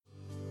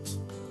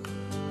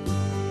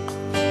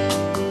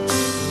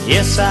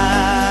Yes,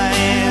 I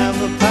am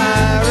a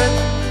pirate,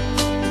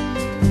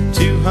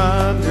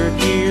 200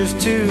 years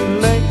too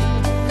late.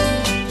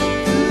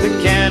 The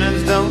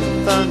cannons don't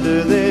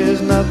thunder,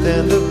 there's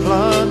nothing to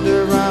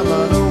plunder. I'm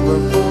an over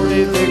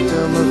 40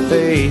 victim of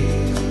fate,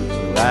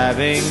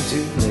 arriving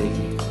too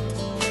late.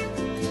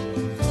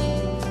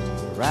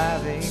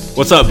 Arriving too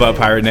What's up, late.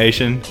 Pirate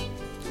Nation?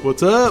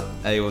 What's up?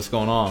 Hey, what's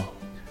going on?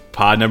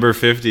 Pod number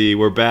 50.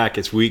 We're back.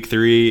 It's week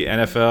 3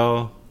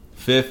 NFL.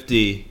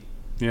 50.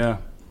 Yeah.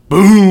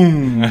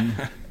 Boom.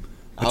 I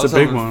That's was a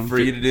big hoping one. for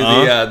you to do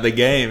the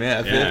game.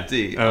 Yeah,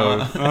 50.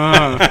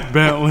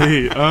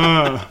 Bentley.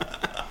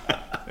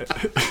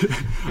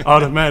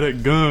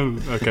 Automatic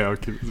gun. Okay, I'll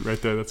keep it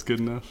right there. That's good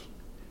enough.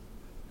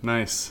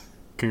 Nice.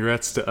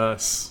 Congrats to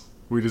us.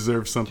 We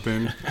deserve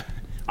something.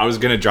 I was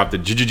gonna drop the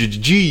G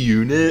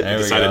unit. There I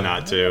we decided go.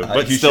 not to,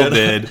 but You still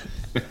should've.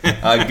 did.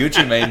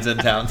 Gucci Mane's in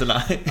town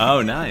tonight.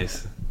 Oh,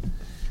 nice.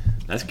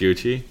 That's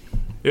Gucci.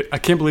 I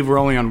can't believe we're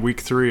only on week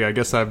 3. I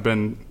guess I've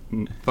been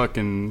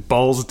fucking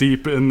balls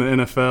deep in the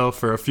NFL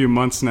for a few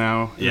months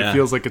now. Yeah. It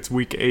feels like it's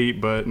week 8,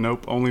 but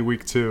nope, only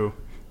week 2.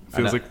 It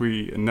feels know. like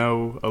we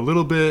know a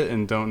little bit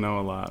and don't know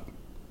a lot.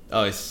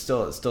 Oh, it's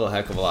still a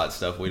heck of a lot of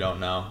stuff we don't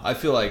know. I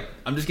feel like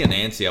I'm just getting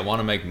antsy. I want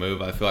to make a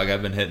move. I feel like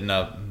I've been hitting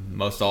up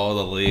most all of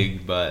the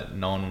league, but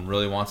no one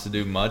really wants to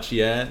do much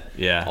yet.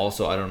 Yeah.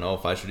 Also, I don't know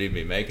if I should even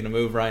be making a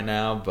move right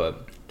now,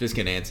 but just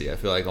getting antsy. I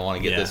feel like I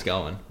want to get this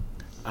going.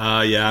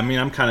 Yeah, I mean,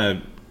 I'm kind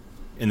of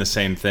in the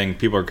same thing.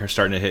 People are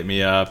starting to hit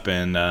me up,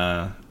 and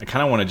I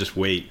kind of want to just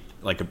wait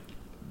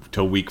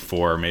till week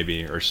 4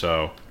 maybe or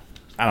so.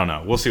 I don't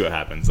know. We'll see what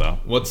happens though.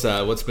 What's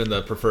been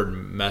the preferred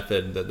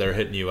method that they're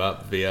hitting you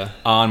up via?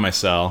 On my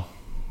cell.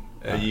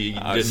 You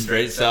just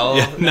straight sell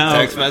No.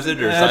 text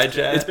message or side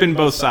chat? It's been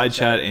both side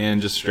chat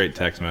and just straight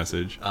text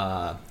message.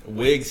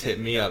 Wiggs hit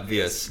me up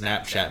via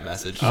Snapchat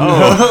message.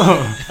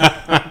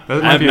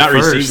 That might I have be a not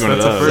first. received one of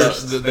That's a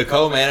those. first. The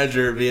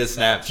co-manager via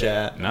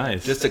Snapchat.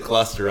 Nice. Just a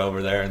cluster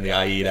over there in the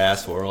I eat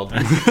ass world.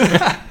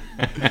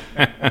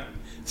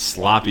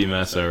 Sloppy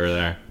mess over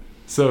there.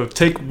 So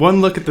take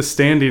one look at the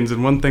standings,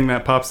 and one thing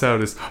that pops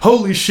out is,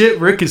 holy shit,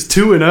 Rick is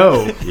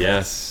 2-0.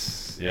 Yes.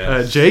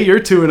 Jay, you're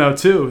 2-0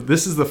 too.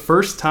 This is the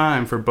first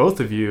time for both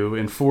of you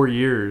in 4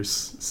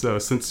 years. So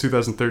since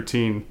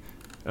 2013,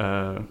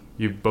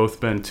 you've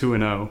both been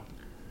 2-0.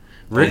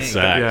 Rick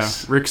Dang.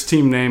 sucks. Rick's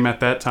team name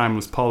at that time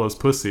was Paulo's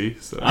Pussy.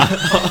 So.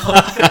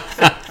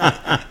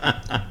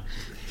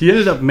 He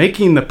ended up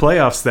making the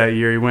playoffs that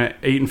year. He went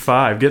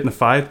 8-5, getting the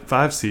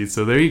five seed.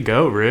 So there you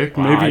go, Rick.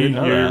 Wow, I didn't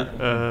know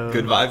you're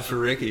Good vibes for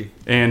Ricky.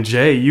 And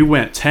Jay, you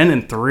went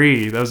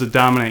 10-3. That was a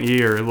dominant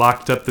year.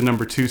 Locked up the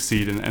number 2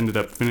 seed and ended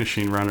up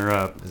finishing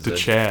runner-up to a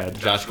Chad.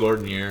 Josh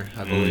Gordon year,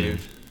 I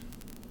believe.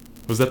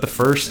 Was that the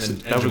first?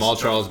 And that Jamal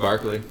Charles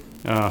Barkley.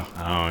 Oh,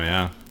 Oh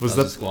yeah. was That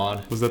that was the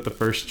squad. was that the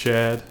first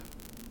Chad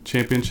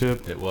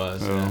championship? It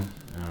was. Oh, Yeah.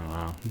 Oh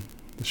wow.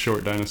 the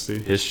short dynasty.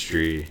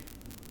 History.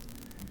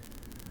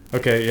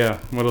 Okay, yeah.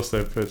 What else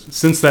did I put?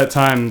 Since that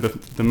time,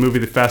 the movie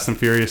The Fast and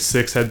Furious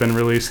 6 had been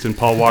released, and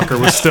Paul Walker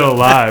was still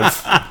alive.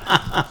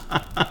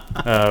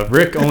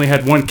 Rick only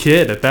had one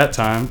kid at that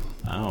time,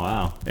 Oh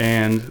wow.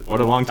 and What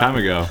a long time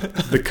ago.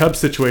 the Cubs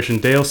situation,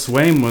 Dale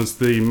Swaim was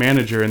the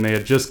manager, and they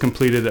had just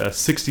completed a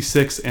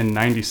 66 and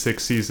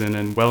 96 season,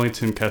 and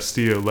Wellington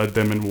Castillo led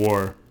them in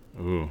WAR.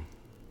 Ooh.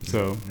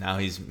 So, Now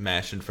he's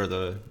mashing for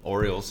the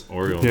Orioles.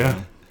 Orioles.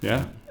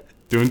 yeah,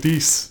 doing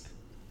decent.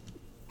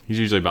 He's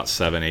usually about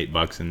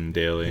 $7-8 in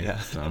daily. Yeah.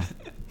 So.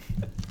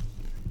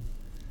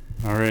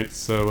 All right,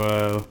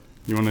 so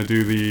you want to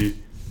do the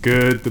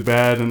good, the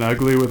bad, and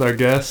ugly with our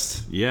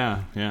guest?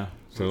 Yeah.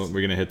 So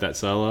we're gonna hit that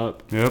cell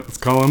up. Yep, let's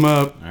call him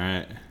up. All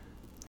right.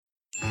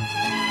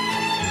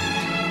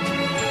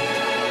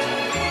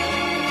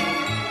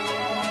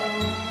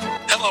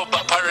 Hello,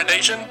 Pirate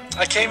Nation.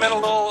 I came in a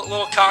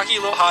little cocky, a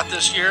little hot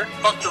this year.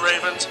 Fuck the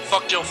Ravens.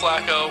 Fuck Joe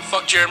Flacco.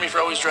 Fuck Jeremy for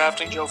always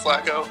drafting Joe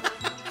Flacco.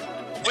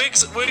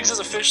 Wiggs has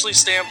officially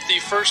stamped the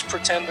first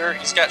pretender.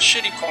 He's got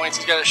shitty points.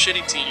 He's got a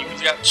shitty team.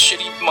 He's got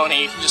shitty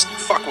money. Just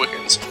fuck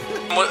Wiggins.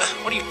 What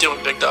are you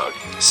doing, big dog?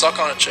 Suck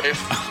on it, Chafe.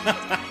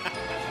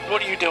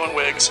 What are you doing,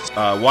 Wiggs?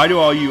 Why do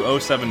all you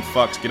 07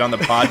 fucks get on the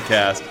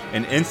podcast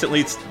and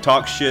instantly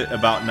talk shit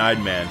about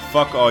Nideman?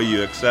 Fuck all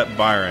you except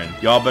Byron.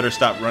 Y'all better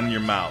stop running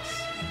your mouths.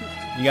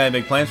 You got any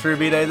big plans for your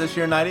B-Day this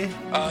year, Nighty?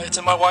 It's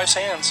in my wife's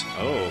hands.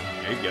 Oh,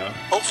 there you go.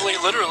 Hopefully,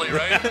 literally,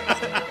 right?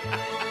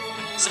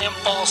 Sam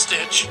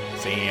Fallstitch.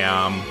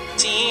 Sam.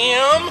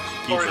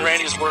 Or in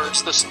Randy's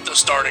words, the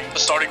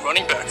starting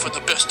running back for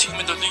the best team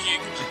in the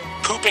league.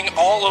 Pooping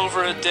all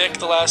over a dick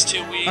the last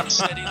 2 weeks.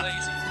 Steady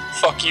lazy.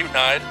 Fuck you,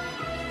 Nide.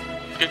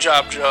 Good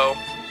job, Joe.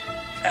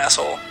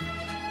 Asshole.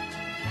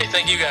 Hey,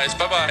 thank you guys.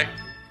 Bye-bye.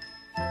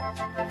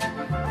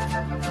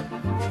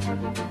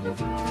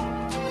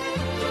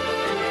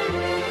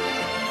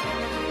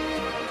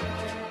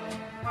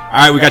 All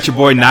right, we got your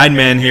boy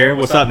Nideman here.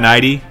 What's up,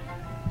 Nidey?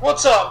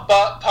 What's up,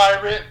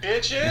 pirate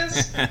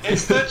bitches?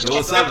 It's the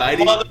What's up,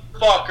 Nighty?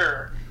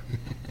 motherfucker.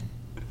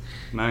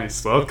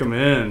 Nice, welcome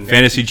in.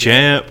 Fantasy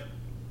champ.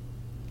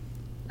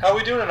 How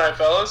we doing tonight,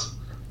 fellas?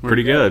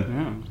 Pretty good.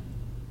 Yeah.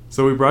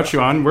 So we brought you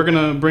on. We're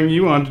going to bring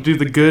you on to do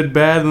the good,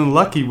 bad, and the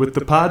lucky with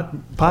the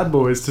pod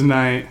boys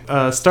tonight.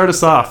 Start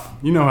us off.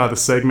 You know how the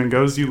segment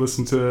goes. You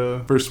listen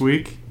to first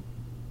week.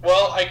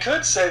 Well, I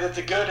could say that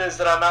the good is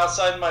that I'm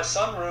outside in my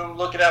sunroom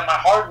looking at my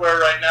hardware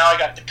right now. I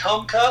got the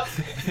cum cup,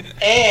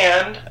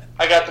 and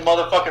I got the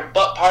motherfucking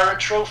butt pirate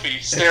trophy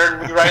staring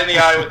me right in the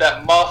eye with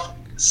that muff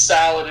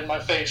salad in my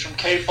face from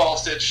Kate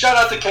Fallstitch. Shout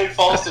out to Kate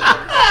Fallstitch.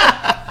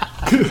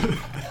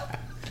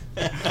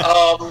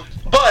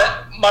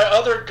 But my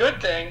other good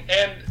thing,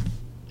 and,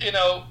 you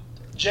know,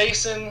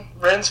 Jason,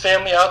 Ren's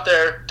family out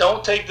there,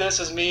 don't take this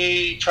as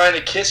me trying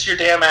to kiss your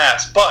damn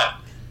ass, but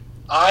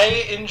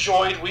I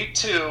enjoyed week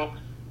 2,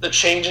 the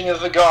changing of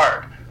the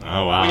guard.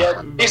 Oh, wow. We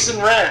had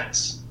Jason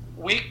Renz,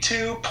 week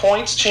 2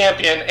 points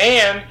champion,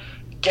 and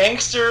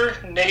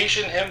Gangster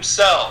Nation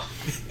himself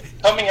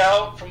coming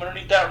out from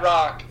underneath that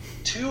rock.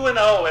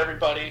 2-0,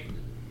 everybody.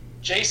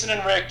 Jason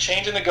and Rick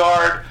changing the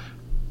guard.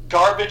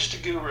 Garbage to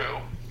guru.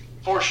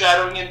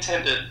 Foreshadowing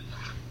intended.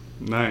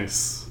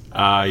 Nice.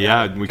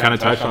 Yeah, we kind of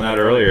touched on that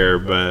earlier,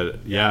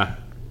 but yeah.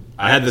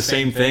 I had the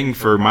same thing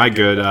for my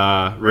good.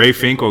 Ray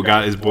Finkel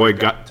got his boy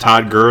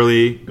Todd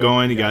Gurley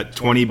going. He got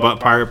 20 butt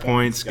pirate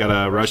points, got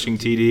a rushing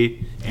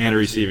TD and a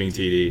receiving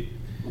TD.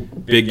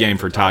 Big game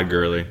for Todd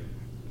Gurley.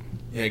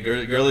 Yeah,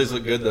 Gurley's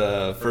looked good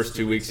the first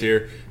 2 weeks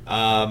here.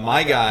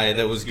 My guy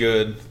that was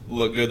good,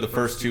 looked good the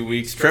first 2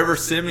 weeks. Trevor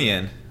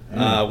Siemian.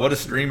 What a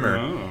streamer.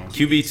 Oh.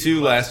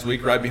 QB2 last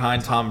week, right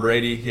behind Tom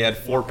Brady. He had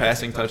 4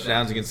 passing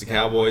touchdowns against the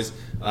Cowboys.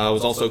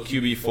 Was also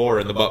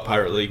QB4 in the Butt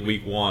Pirate League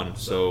week 1.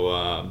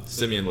 So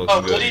Simeon looking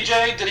Oh, good. did he,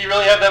 Jay? Did he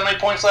really have that many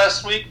points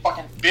last week?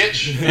 Fucking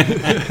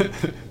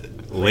bitch.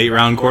 Late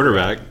round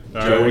quarterback.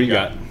 Joe, what do you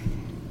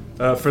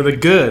got? For the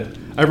good,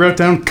 I wrote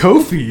down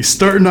Kofi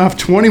starting off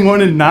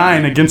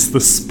 21-9 against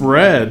the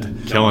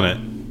spread. Killing it.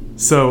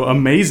 So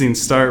amazing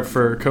start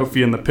for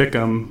Kofi in the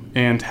Pick'em,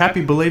 and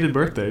happy belated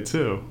birthday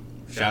too.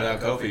 Shout out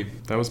Kofi.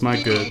 That was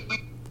my good.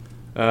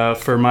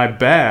 For my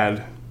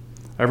bad,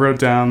 I wrote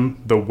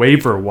down the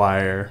waiver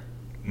wire.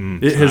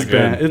 It has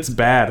been, it's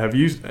bad.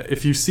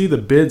 If you see the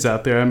bids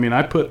out there, I mean,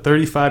 I put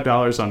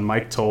 $35 on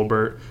Mike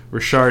Tolbert.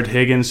 Rashard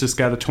Higgins just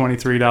got a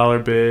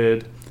 $23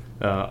 bid.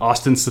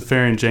 Austin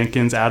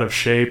Safarian-Jenkins, out of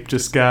shape,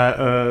 just got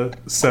a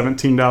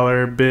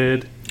 $17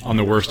 bid. On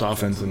the worst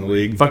offense in the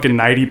league. Fucking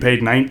Nighty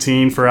paid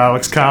 $19 for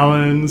Alex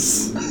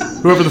Collins.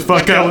 Whoever the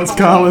fuck Alex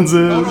Collins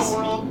is.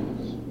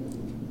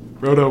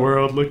 Roto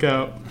World, look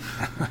out.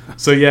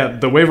 So yeah,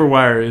 the waiver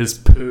wire is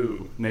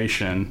Poo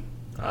Nation.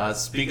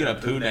 Speaking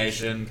of Pooh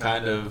Nation,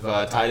 kind of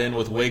tied in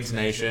with Wiggs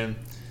Nation,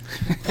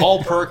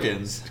 Paul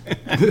Perkins.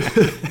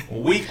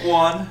 Week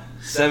 1,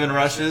 7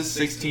 rushes,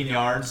 16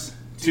 yards,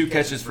 2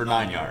 catches for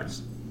 9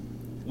 yards.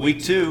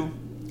 Week 2,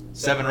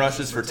 7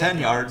 rushes for 10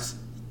 yards,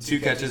 2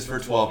 catches for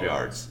 12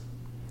 yards.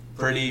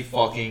 Pretty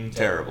fucking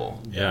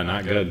terrible. Yeah,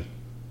 not good.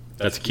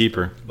 That's a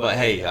keeper. But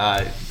hey,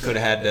 could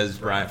have had Dez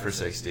Bryant for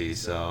 60,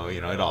 so,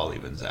 you know, it all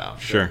evens out.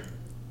 Sure.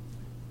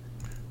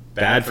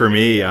 Bad for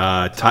me.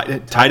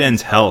 Tight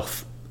end's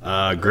health.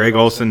 Greg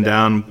Olsen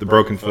down the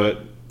broken foot.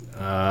 He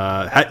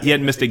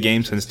hadn't missed a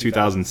game since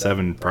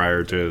 2007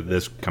 prior to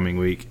this coming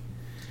week.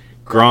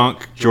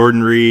 Gronk,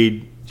 Jordan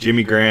Reed,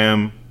 Jimmy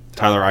Graham,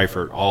 Tyler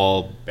Eifert,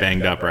 all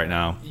banged up right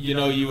now. You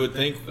know, you would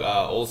think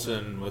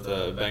Olsen with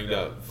a banged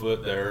up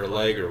foot there, or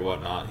leg or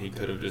whatnot, he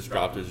could have just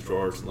dropped his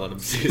drawers and let him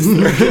see his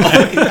third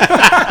leg.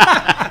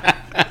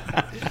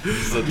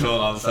 So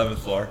chilling on the 7th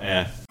floor.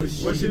 Yeah.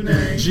 What's your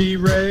name?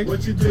 G-Reg.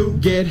 What you do?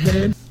 Get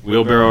head.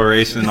 Wheelbarrow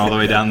racing all the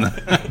way down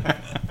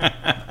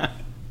the...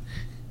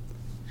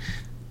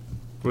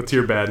 What's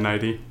your bad,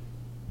 Nighty?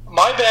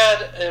 My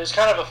bad, it was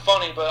kind of a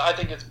funny, but I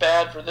think it's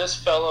bad for this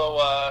fellow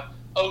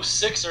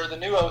 06er, the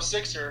new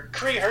 06er,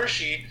 Cree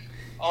Hershey,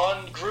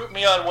 on Group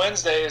Me on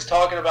Wednesday is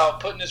talking about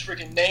putting his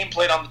freaking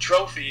nameplate on the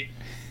trophy.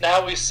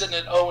 Now he's sitting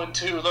at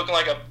 0-2 looking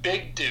like a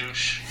big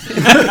douche.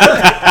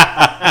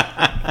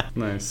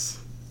 Nice.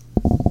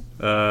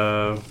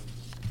 I'll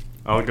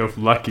go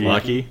lucky.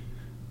 Lucky?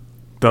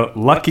 The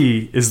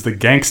lucky is the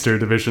gangster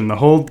division, the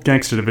whole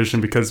gangster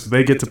division, because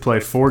they get to play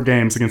 4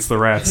 games against the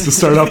Rats to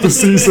start off the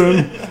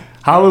season.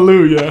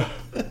 Hallelujah.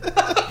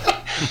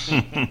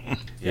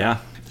 Yeah.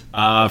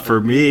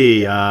 For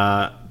me,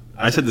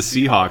 I said the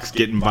Seahawks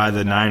getting by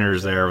the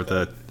Niners there with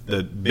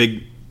the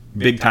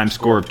big time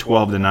score of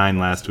 12-9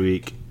 last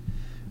week.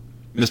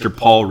 Mr.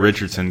 Paul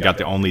Richardson got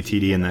the only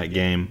TD in that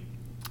game.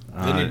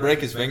 Didn't he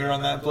break his finger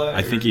on that play?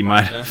 I think he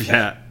might have,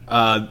 yeah.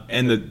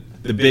 And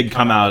the big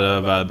come out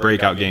of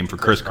breakout game for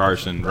Chris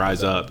Carson.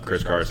 Rise up,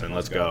 Chris Carson.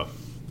 Let's go.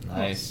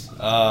 Nice.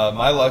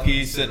 My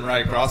lucky sitting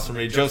right across from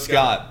me, Joe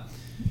Scott.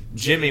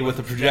 Jimmy with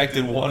the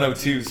projected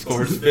 102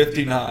 scores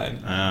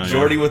 59. Oh,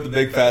 Jordy yeah. with the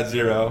big fat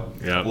 0.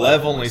 Yep.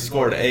 Lev only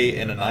scored 8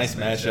 in a nice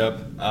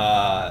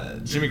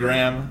matchup. Jimmy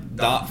Graham,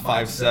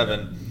 .57.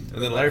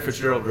 And then Larry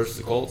Fitzgerald versus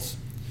the Colts,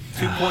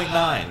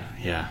 2.9.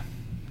 Yeah.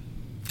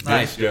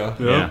 Nice, Joe.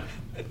 Yeah.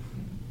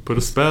 Put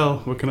a spell.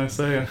 What can I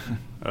say?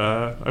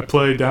 I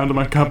play down to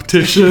my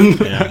competition.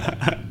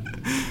 Yeah.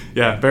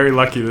 Yeah, very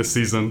lucky this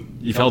season.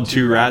 You've held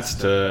 2 rats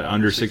to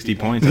under 60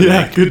 points. I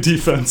Yeah, think. good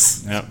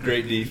defense. Yep.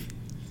 Great D.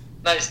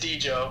 Nice D,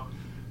 Joe.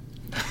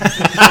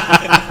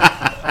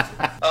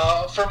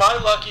 For my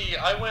lucky,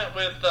 I went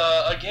with,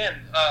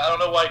 again, I don't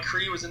know why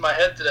Cree was in my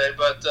head today,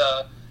 but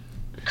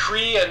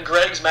Cree and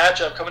Greg's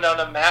matchup coming down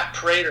to Matt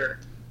Prater.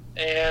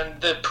 And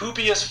the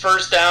poopiest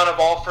first down of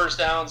all first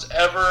downs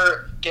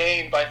ever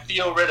gained by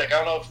Theo Riddick. I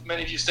don't know if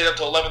many of you stayed up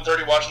till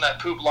 11:30 watching that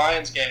poop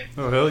Lions game.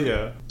 Oh, hell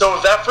yeah. So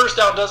if that first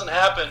down doesn't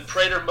happen,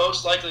 Prater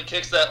most likely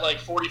kicks that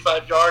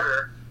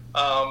 45-yarder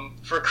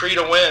for Cree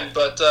to win,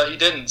 but he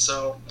didn't.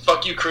 So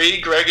fuck you,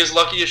 Cree. Greg is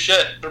lucky as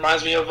shit.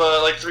 Reminds me of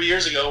 3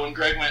 years ago when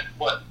Greg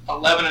went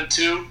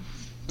 11-2,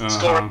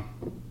 scoring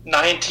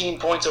 19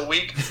 points a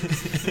week.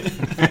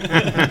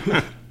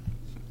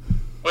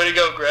 Way to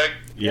go, Greg.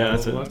 Yeah,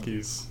 that's it.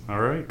 Luckies. All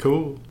right,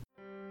 cool.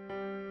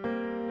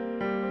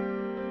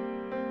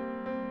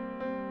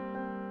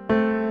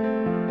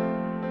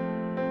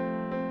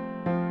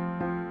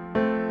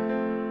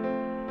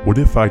 What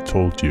if I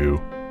told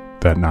you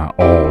that not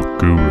all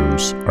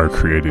gurus are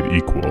created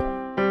equal?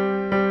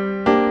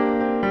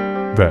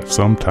 That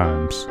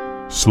sometimes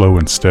slow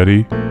and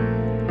steady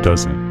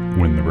doesn't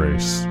win the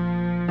race.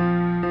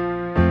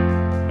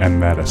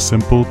 And that a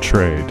simple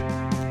trade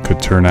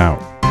could turn out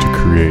to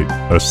create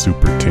a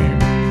super team.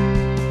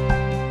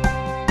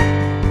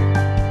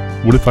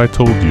 What if I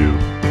told you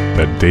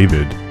that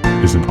David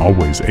isn't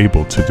always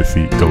able to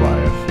defeat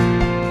Goliath?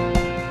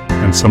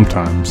 And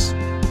sometimes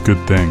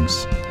good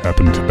things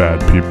happen to bad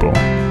people.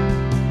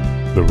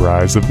 The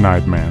Rise of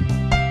Nideman,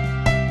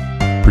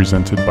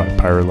 presented by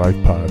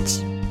Pyrolife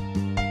Pods.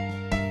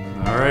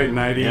 All right,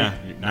 Nighty. Yeah,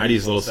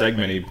 90's little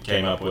segment he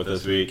came up with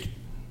this week.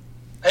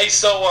 Hey,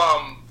 so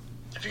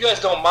if you guys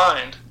don't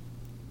mind,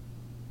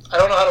 I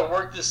don't know how to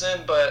work this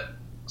in, but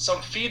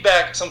some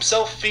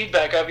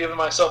self-feedback I've given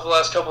myself the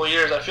last couple of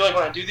years. I feel like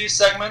when I do these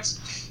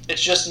segments,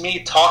 it's just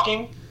me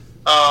talking.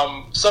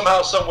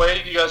 Somehow, some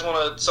way, you guys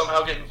want to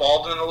somehow get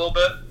involved in it a little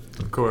bit?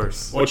 Of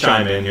course. We'll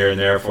chime in here and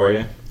there for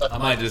you. I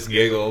might just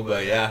giggle,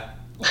 but yeah.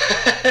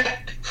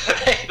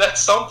 Hey,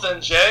 that's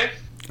something, Jay.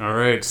 All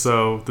right,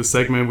 so the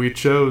segment we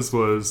chose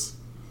was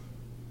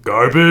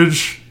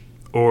Garbage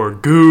or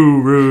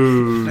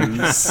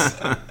Gurus.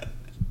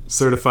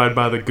 Certified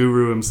by the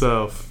guru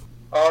himself.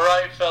 All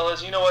right,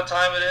 fellas, you know what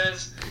time it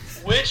is?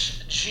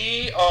 Which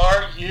G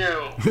are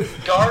you?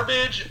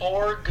 Garbage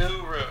or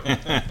guru?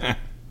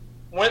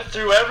 Went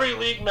through every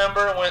league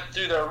member, went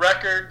through their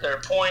record, their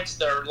points,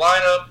 their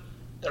lineup,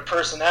 their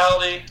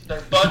personality,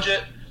 their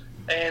budget,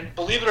 and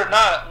believe it or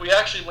not, we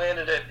actually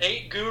landed at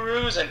 8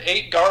 gurus and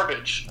 8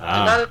 garbage. Wow.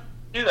 Did not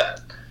do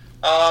that.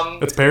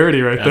 That's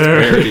parody right That's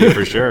there. parody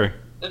for sure.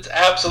 It's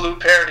absolute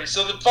parody.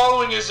 So the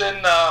following is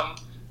in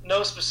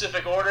no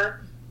specific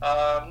order.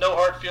 No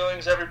hard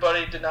feelings.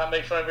 Everybody did not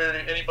make fun of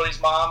anybody's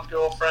moms,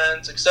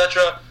 girlfriends,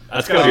 etc.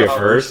 That's gotta be a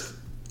first.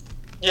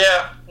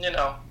 Yeah, you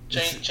know,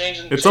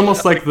 changing. It's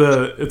almost like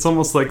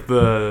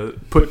the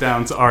put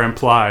downs are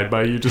implied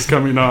by you just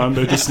coming on.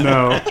 They just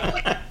know.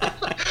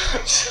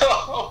 So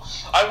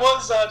I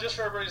was just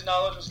for everybody's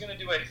knowledge, was going to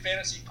do a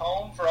fantasy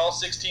poem for all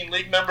 16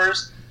 league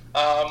members.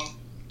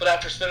 But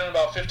after spending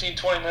about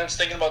 15-20 minutes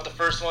thinking about the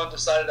first one,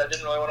 decided I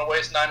didn't really want to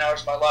waste 9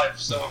 hours of my life.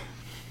 So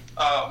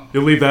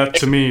You'll leave that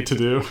to me to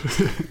do.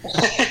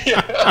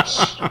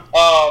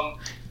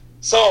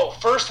 So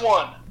first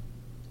one,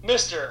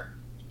 Mr.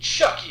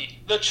 Chucky,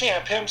 the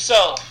champ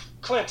himself,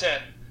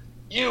 Clinton.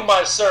 You,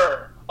 my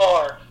sir,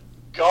 are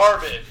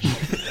garbage.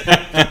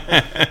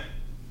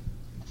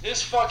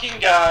 This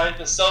fucking guy,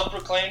 the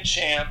self-proclaimed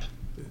champ,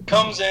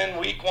 comes in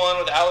week 1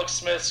 with Alex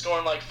Smith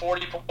scoring like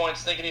 40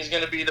 points, thinking he's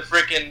going to be the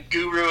freaking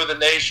guru of the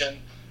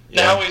nation.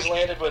 Yeah. Now he's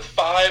landed with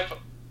 5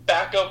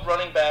 backup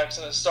running backs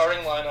in his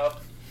starting lineup.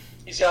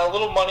 He's got a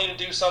little money to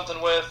do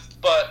something with,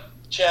 but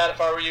Chad,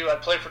 if I were you,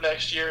 I'd play for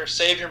next year.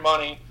 Save your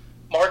money.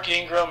 Mark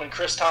Ingram and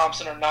Chris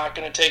Thompson are not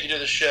going to take you to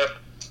the ship.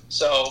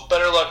 So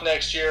better luck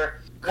next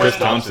year. Chris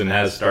Thompson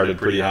has started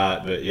pretty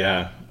hot, but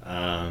yeah,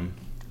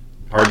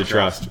 hard to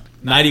trust.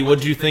 90, what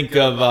did you think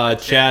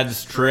of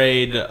Chad's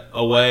trade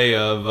away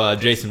of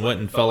Jason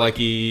Witten? Felt like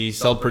he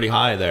sold pretty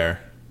high there.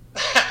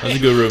 That was a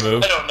guru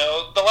move. I don't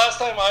know. The last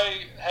time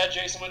I had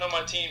Jason Witten on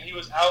my team, he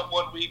was out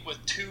 1 week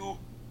with 2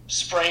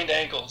 sprained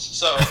ankles.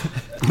 So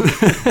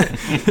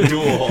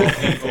Dual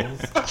ankles.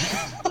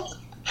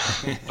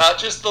 not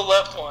just the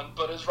left one,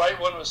 but his right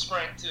one was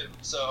sprained too.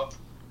 So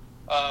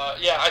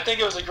yeah, I think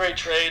it was a great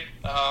trade.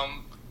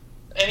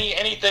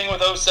 Anything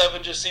with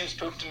 07 just seems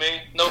poop to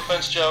me. No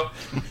offense, Joe.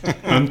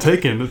 I'm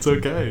taken. It's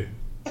okay.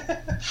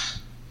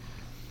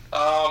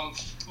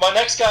 My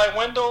next guy,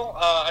 Wendell,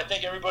 I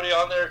think everybody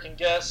on there can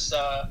guess.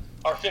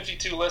 Our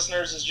 52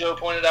 listeners, as Joe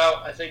pointed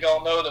out, I think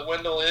all know that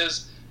Wendell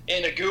is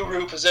in a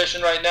guru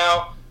position right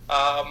now.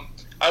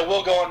 I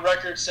will go on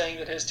record saying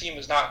that his team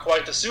is not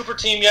quite the super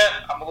team yet.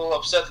 I'm a little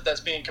upset that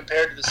that's being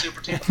compared to the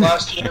super team of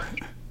last year.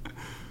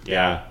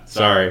 Yeah,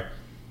 sorry.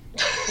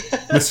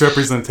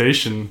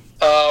 Misrepresentation.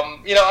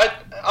 You know, I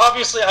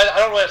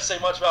don't really have to say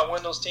much about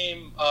Wendell's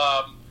team.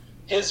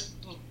 His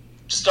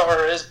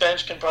his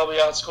bench can probably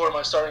outscore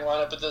my starting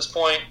lineup at this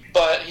point.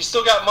 But he's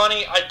still got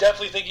money. I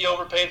definitely think he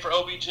overpaid for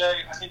OBJ.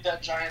 I think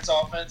that Giants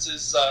offense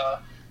is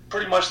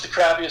pretty much the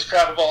crappiest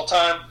crap of all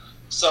time.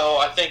 So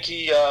I think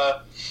he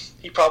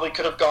probably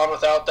could have gone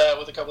without that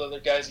with a couple other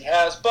guys he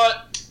has.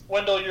 But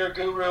Wendell, you're a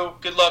guru.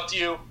 Good luck to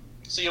you.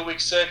 See you week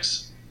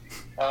 6.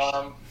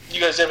 You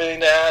guys have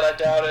anything to add? I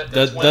doubt it.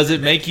 Does it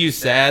make you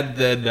sad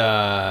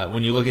that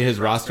when you look at his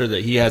roster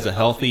that he has a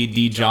healthy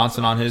D.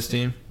 Johnson on his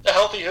team? A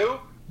healthy who?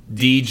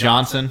 D.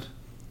 Johnson.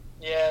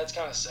 Yeah, it's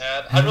kind of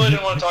sad. I really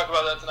didn't want to talk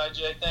about that tonight,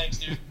 Jay. Thanks,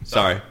 dude.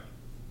 Sorry.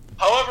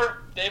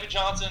 However, David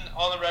Johnson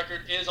on the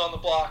record is on the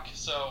block,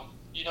 so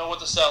you know what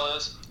the sell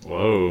is.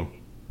 Whoa.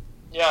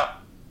 Yeah,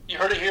 you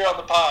heard it here on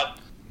the pod.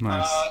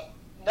 Nice.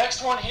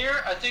 Next one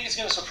here, I think it's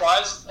going to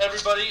surprise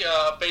everybody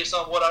based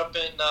on what I've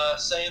been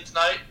saying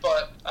tonight,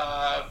 but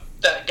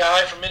that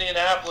guy from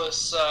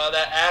Minneapolis,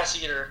 that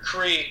ass eater,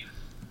 Cree,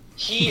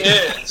 he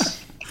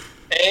is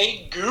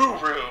a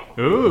guru.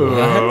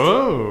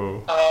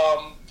 Ooh.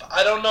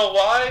 I don't know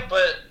why,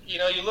 but you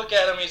look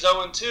at him, he's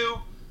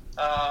 0-2.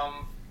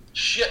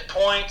 Shit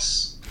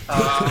points.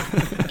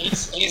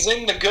 He's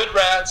in the good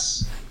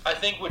rats, I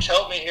think, which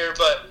helped me here,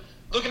 but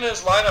looking at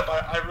his lineup,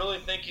 I really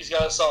think he's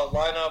got a solid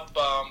lineup.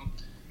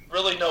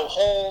 Really no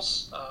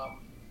holes.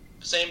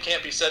 Same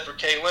can't be said for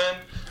Kaylin.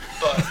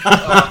 But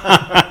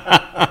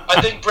I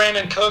think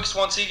Brandon Cooks,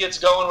 once he gets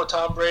going with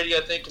Tom Brady,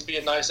 I think can be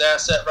a nice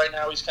asset. Right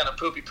now he's kind of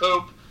poopy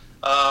poop.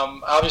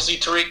 Obviously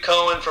Tariq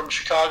Cohen from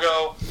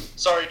Chicago.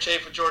 Sorry,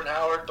 Chafe with Jordan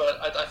Howard, but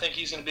I think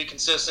he's going to be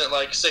consistent,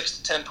 like 6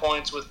 to 10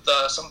 points with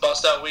some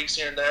bust-out weeks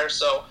here and there.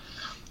 So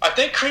I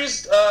think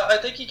Cree's. I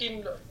think he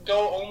can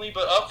go only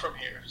but up from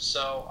here.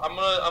 So I'm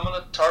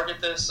gonna target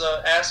this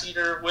ass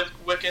eater with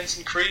Wickens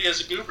and Cree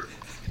as a goober.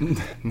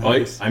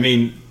 Nice. Well, I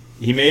mean,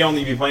 he may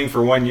only be playing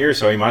for 1 year,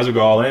 so he might as well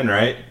go all in,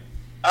 right?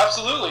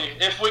 Absolutely.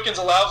 If Wickens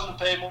allows him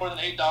to pay more than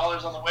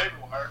 $8 on the waiver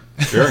wire.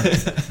 Sure.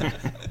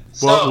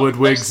 What would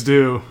Wiggs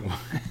do?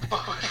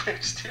 What would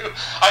Wiggs do?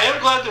 I am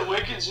glad that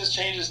Wickens just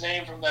changed his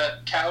name from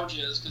that cow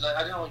jizz, because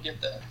I didn't really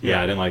get that. Yeah,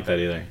 I didn't like that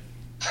either.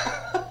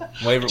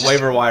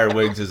 Waiver wire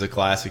Wiggs is a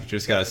classic. You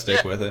just got to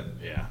stick with it.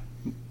 Yeah.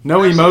 No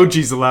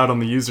emojis allowed on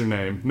the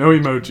username. No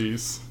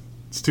emojis.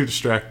 It's too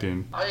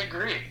distracting. I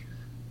agree.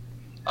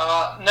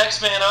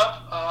 Next man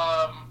up,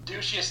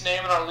 douchiest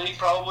name in our league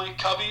probably,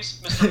 Cubbies,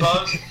 Mr.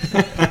 Buzz.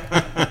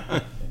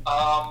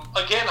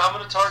 Again, I'm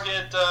going to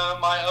target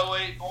my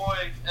 08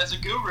 boy as a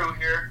guru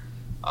here.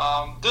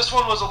 This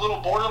one was a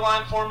little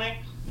borderline for me,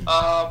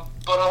 but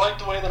I like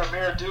the way that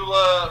Amir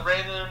Abdullah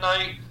ran the other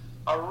night.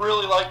 I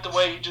really like the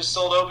way he just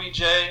sold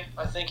OBJ.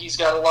 I think he's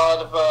got a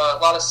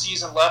lot of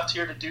season left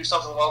here to do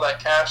something with all that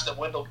cash that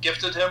Wendell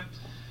gifted him.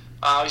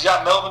 He's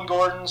got Melvin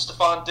Gordon,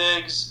 Stephon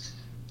Diggs.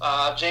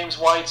 James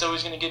White's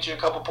always going to get you a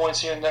couple points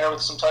here and there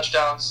with some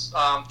touchdowns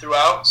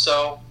throughout.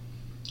 So,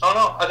 I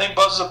don't know. I think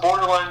Buzz is a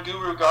borderline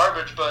guru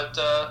garbage, but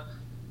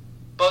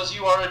Buzz,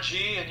 you are a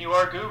G and you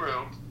are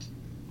guru.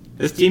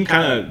 This team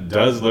kind of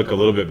does look a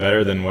little bit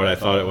better than what I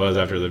thought it was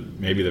after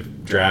maybe the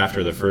draft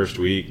or the first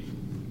week.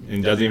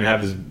 And doesn't even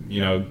have his,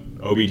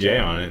 OBJ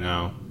on it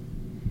now.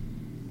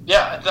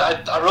 Yeah,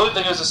 I really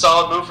think it was a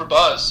solid move for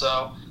Buzz.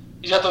 So,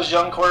 he's got those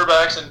young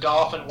quarterbacks in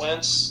Goff and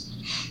Wentz.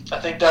 I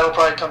think that'll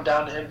probably come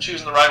down to him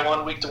choosing the right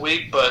one week to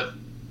week, but,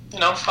 I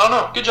don't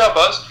know. Good job,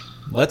 Buzz.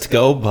 Let's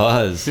go,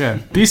 Buzz. Yeah,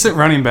 decent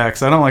running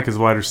backs. I don't like his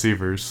wide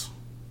receivers,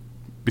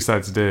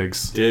 besides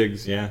Diggs.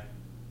 Diggs, yeah.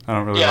 I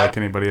don't really like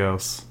anybody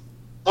else.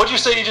 What'd you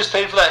say you just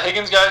paid for that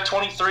Higgins guy?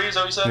 23, is that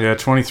what you said? Yeah,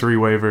 23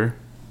 waiver.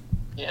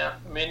 Yeah,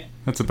 I mean...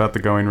 That's about the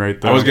going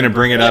rate, though. I was going to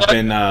bring it up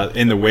in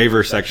the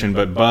waiver section,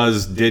 but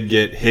Buzz did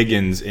get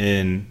Higgins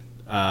in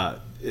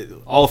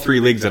all 3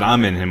 leagues that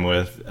I'm in him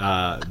with.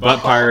 Butt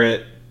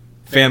Pirate,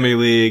 Family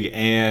League,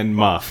 and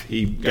Muff.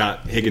 He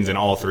got Higgins in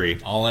all 3.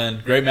 All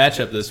in. Great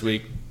matchup this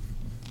week.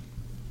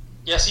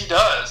 Yes, he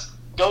does.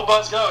 Go,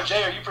 Buzz, go.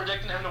 Jay, are you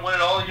predicting him to win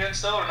it all again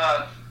still or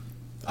not?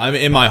 I'm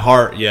in my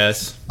heart,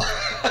 yes.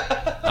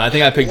 I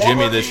think I picked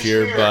Jimmy this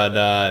year,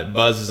 but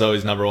Buzz is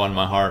always number 1 in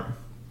my heart.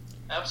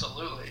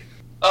 Absolutely.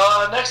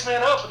 Next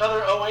man up,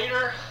 another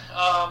 08er.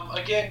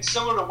 Again,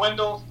 similar to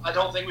Wendell, I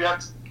don't think we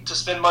have to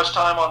spend much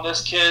time on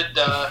this kid.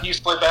 He used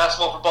to play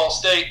basketball for Ball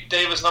State.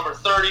 Davis, number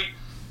 30.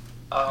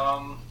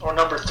 Or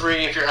number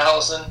 3 if you're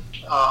Allison.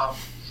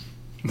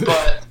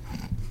 But,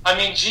 I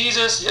mean,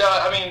 Jesus,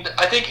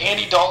 I think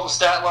Andy Dalton's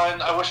stat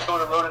line, I wish I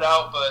would have wrote it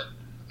out, but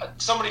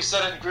somebody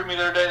said it in GroupMe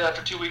the other day that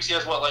after 2 weeks he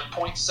has,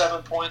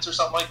 0.7 points or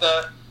something like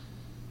that?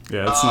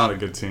 Yeah, it's not a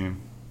good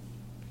team.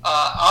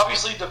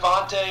 Obviously,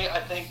 Devontae, I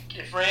think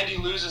if Randy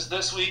loses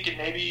this week and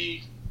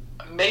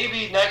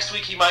maybe next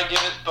week he might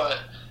get it, but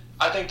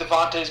I think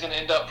Devontae is going to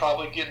end up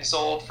probably getting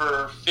sold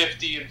for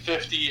 50 and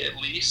 50 at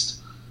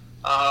least.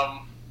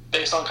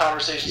 Based on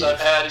conversations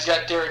I've had. He's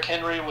got Derrick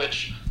Henry,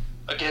 which,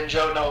 again,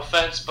 Joe, no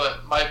offense,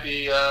 but might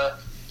be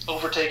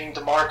overtaking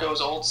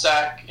DeMarco's old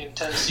sack in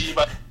Tennessee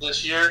by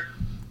this year.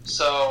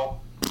 So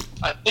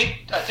I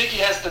think he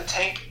has the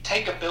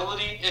tank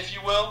ability, if you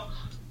will,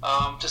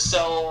 to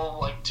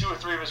sell 2 or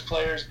 3 of his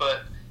players,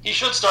 but he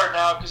should start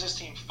now because his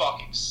team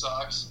fucking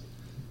sucks.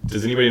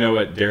 Does anybody know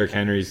what Derrick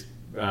Henry's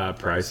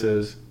price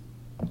is?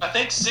 I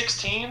think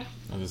 16.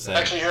 I was saying,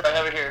 Actually, here I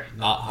have it here.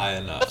 not high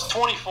enough. That's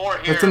 24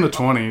 here. It's in the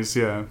 20s,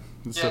 yeah.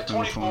 It's Yeah,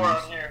 definitely 24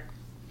 20s. on here.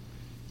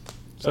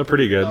 So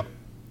pretty good.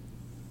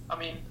 I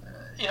mean,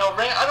 you know,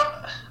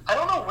 I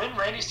don't know when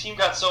Randy's team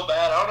got so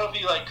bad. I don't know if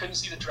he couldn't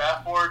see the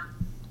draft board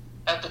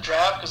at the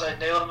draft because I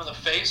nailed him in the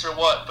face or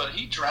what, but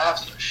he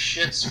drafted a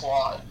shit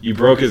squad. You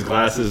broke his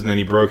glasses and then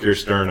he broke your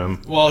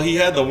sternum. Well, he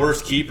had the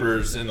worst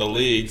keepers in the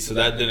league, so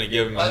that didn't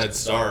give him a head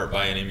start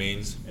by any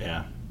means.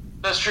 Yeah.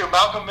 That's true.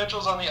 Malcolm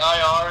Mitchell's on the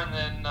IR, and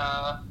then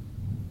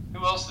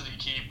who else did he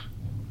keep?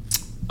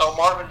 Oh,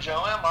 Marvin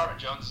Jones. Yeah, Marvin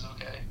Jones is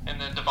okay,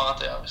 and then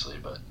Devontae, obviously,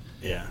 but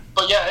yeah,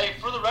 hey,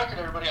 for the record,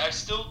 everybody, I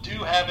still do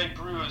have a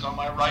bruise on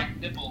my right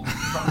nipple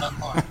from that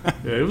point.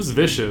 Yeah, it was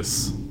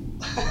vicious.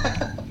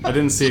 I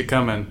didn't see it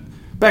coming.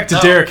 Back to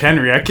Derrick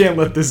Henry. I can't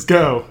let this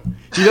go.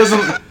 He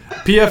doesn't.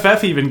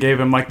 PFF even gave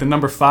him the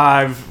number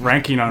 5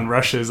 ranking on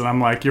rushes, and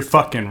I'm like, you're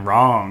fucking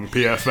wrong,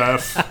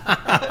 PFF.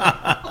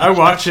 I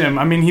watch him.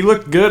 I mean, he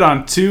looked good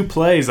on 2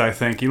 plays. I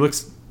think he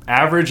looks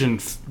average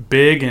and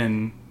big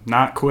and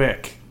not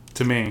quick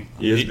to me.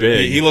 He is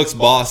big. He looks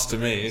boss to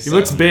me. He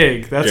looks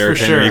big. That's Derrick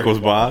for sure. Henry equals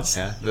boss.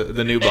 Yeah,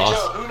 the new Hey, boss.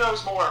 Joe, who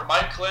knows more,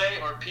 Mike Clay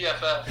or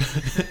PFF?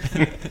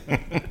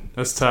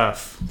 That's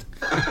tough.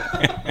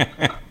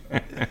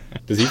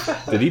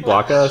 Did he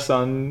block us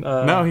on?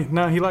 No,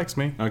 he likes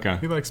me. Okay.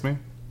 He likes me.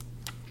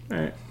 All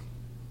right.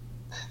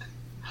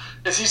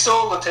 Is he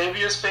still a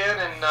Latavius fan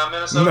in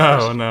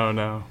Minnesota?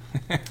 No.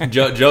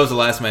 Joe's the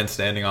last man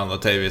standing on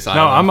Latavius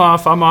Island. No, I'm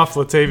off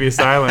Latavius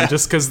Island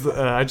just because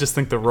I just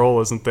think the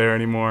role isn't there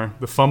anymore.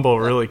 The fumble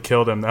really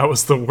killed him. That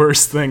was the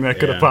worst thing that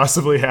could have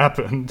possibly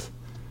happened,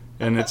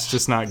 and it's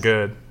just not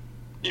good.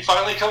 He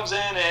finally comes in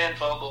and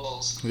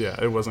fumbles. Yeah,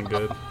 it wasn't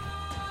good.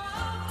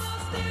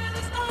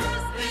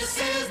 This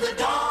is the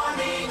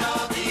dawning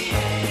of the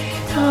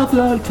age of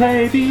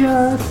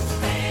Latavius.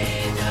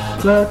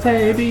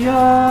 Latavius.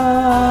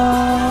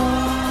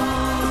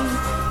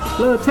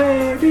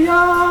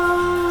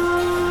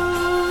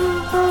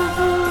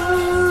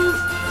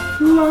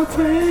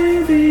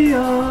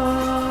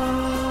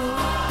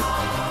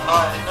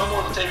 Alright, no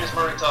more Latavius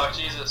Murray talk,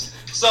 Jesus.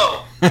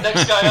 So,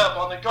 next guy up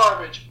on the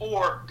garbage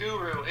or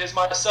guru is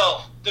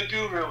myself, the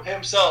guru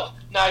himself,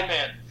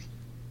 Nineman.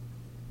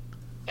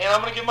 And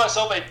I'm gonna give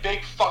myself a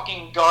big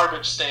fucking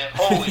garbage stand.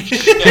 Holy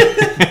shit.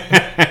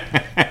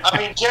 I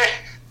mean,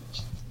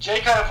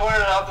 Jay kind of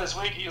pointed it out this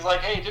week. He was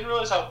like, hey, didn't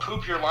realize how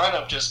poop your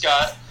lineup just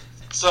got.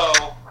 So,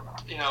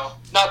 you know,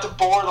 not to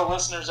bore the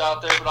listeners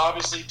out there, but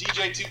obviously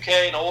DJ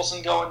 2K and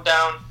Olsen going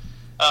down.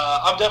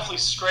 I'm definitely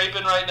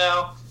scraping right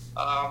now.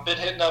 Been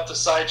hitting up the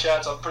side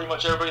chats on pretty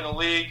much everybody in the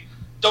league.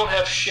 Don't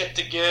have shit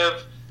to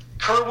give.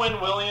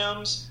 Kerwin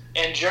Williams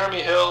and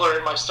Jeremy Hill are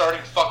in my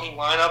starting fucking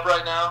lineup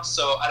right now,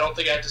 so I don't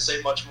think I have to say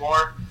much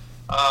more.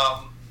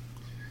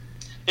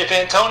 If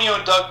Antonio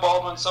and Doug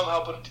Baldwin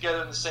somehow put it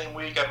together in the same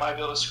week, I might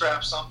be able to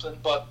scrap something.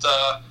 But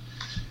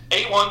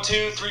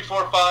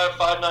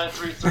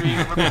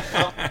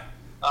 812-345-5933.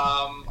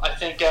 I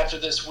think after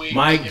this week,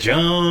 Mike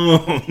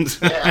Jones.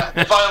 Yeah,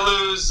 if I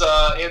lose,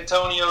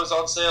 Antonio's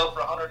on sale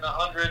for $100 and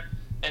 $100,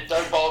 and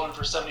Doug Baldwin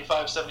for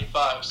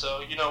 $75. So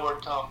you know where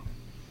to come.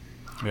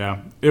 Yeah,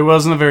 it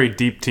wasn't a very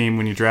deep team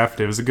when you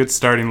drafted it. It was a good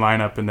starting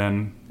lineup, and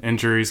then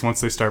injuries,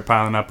 once they start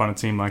piling up on a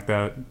team like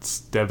that, it's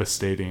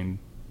devastating.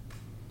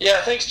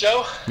 Yeah, thanks,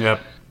 Joe.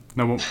 Yep,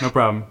 no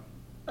problem.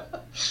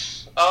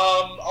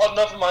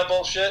 Enough of my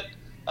bullshit.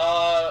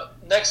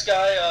 Next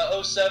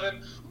guy,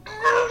 07.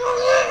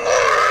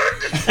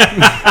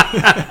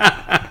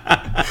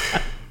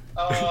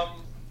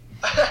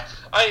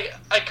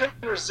 I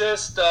couldn't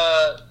resist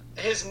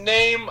his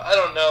name. I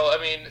don't know. I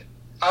mean,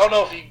 I don't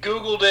know if he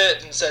Googled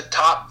it and said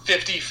top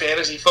 50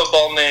 fantasy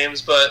football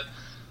names, but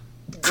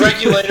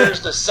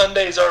Regulators, the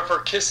Sundays are for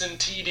kissing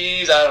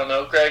TDs. I don't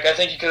know, Greg. I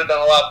think you could have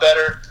done a lot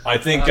better. I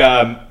think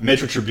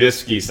Mitchell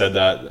Trubisky said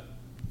that.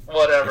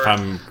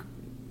 Whatever.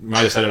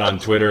 Might have said it on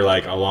Twitter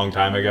like a long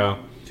time ago.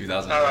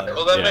 2011. All right.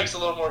 Well, that Yeah. makes a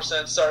little more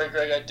sense. Sorry,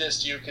 Greg. I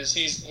dissed you because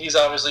he's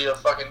obviously a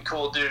fucking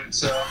cool dude.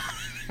 So.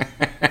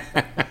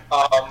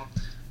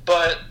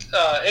 But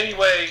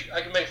anyway,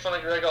 I can make fun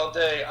of Greg all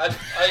day. I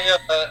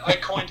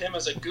coined him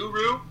as a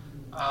guru.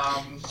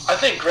 I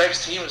think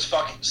Greg's team is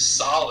fucking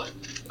solid.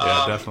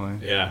 Yeah,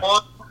 definitely. Yeah.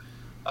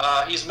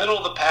 He's middle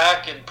of the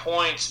pack in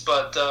points,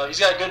 but he's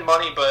got good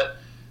money. But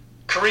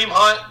Kareem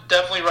Hunt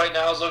definitely right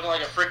now is looking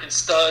like a freaking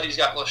stud. He's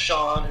got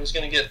LaShawn, who's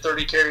going to get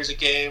 30 carries a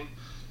game.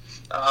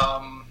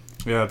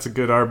 Yeah, it's a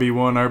good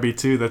RB1,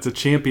 RB2. That's a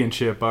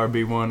championship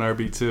RB1,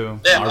 RB2.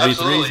 Yeah, RB3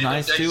 absolutely. is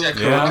nice, too. Zach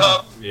Yeah.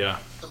 Cup, Yeah.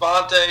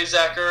 Devontae,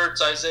 Zach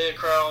Ertz, Isaiah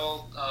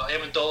Crowell,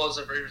 Amendola's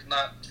if he's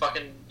not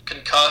fucking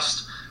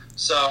concussed.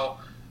 So,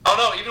 I don't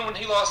know, even when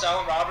he lost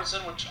Allen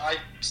Robinson, which I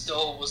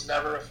still was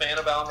never a fan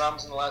of Allen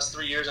Robinson the last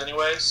 3 years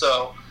anyway,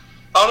 so,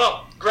 I don't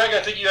know. Greg, I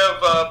think you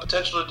have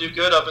potential to do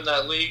good up in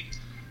that league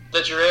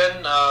that you're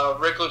in.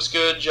 Rick looks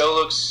good, Joe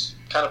looks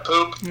kind of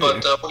poop,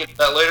 but we'll get to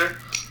that later.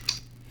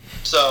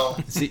 So,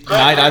 See, Greg,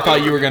 Knight, I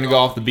thought you were going to go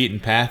off the beaten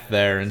path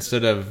there.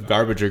 Instead of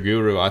garbage or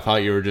guru, I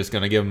thought you were just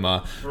going to give him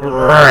a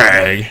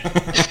rag.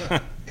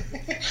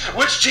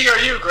 Which G are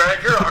you, Greg?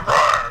 You're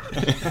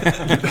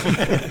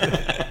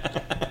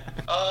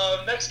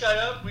a next guy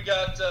up, we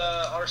got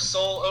our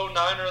sole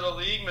 09er of the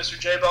league, Mr.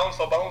 J Bones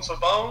for Bones for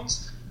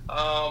Bones.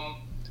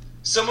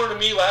 Similar to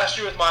me last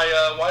year with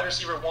my wide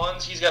receiver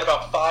ones, he's got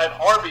about 5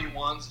 RB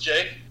ones,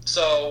 Jake.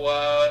 So,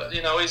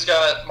 he's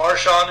got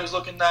Marshawn, who's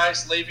looking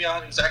nice,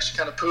 Le'Veon, who's actually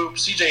kind of poop,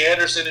 CJ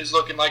Anderson, who's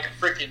looking like a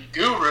freaking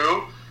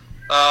guru,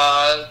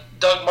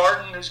 Doug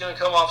Martin, who's going to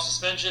come off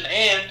suspension,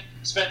 and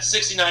spent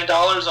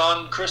 $69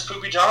 on Chris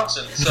Poopy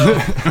Johnson. So,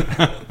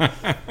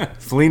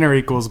 Fleener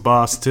equals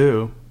boss,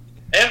 too.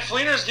 and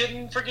Fleener's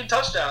getting freaking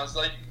touchdowns.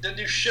 Like, didn't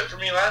do shit for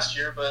me last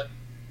year, but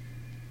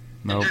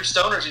injured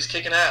stoners, he's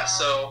kicking ass.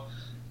 So,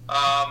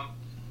 I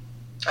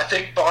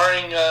think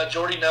barring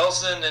Jordy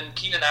Nelson and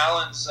Keenan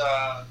Allen's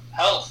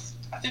health,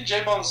 I think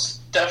J-Bones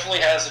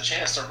definitely has a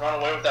chance to run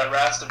away with that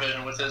Rats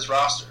division with his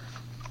roster.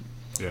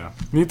 Yeah.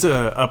 Needs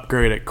to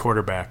upgrade at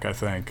quarterback, I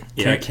think.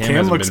 Yeah, Cam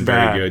hasn't looks been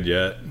bad. very good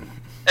yet.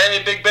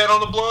 Hey, Big Ben on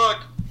the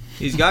block.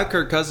 He's got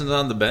Kirk Cousins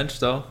on the bench,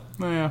 though.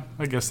 Yeah,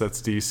 I guess that's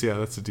decent. Yeah,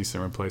 that's a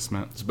decent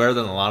replacement. It's better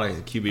than a lot of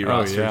QB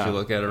rosters you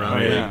look at around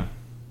the league.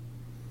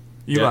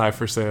 Eli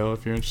for sale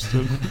if you're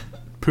interested.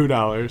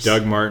 $2.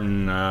 Doug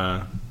Martin,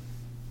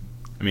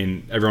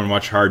 everyone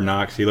watched Hard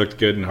Knocks. He looked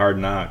good in Hard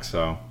Knocks,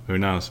 so who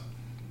knows?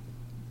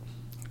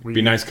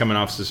 Be nice coming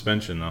off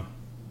suspension, though.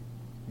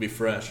 Be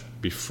fresh.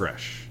 Be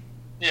fresh.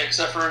 Yeah,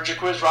 except for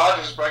Jaquiz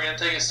Rogers, probably going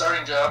to take his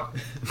starting job.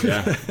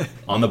 Yeah.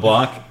 On the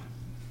block.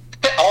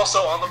 Also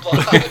on the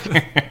block.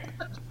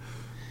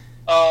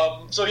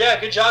 So, yeah,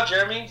 good job,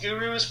 Jeremy.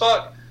 Guru as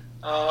fuck.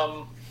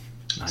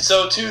 Nice.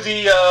 So, to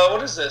the,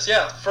 what is this?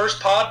 Yeah,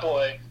 first pod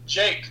boy,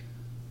 Jake.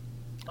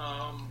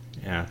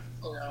 Yeah.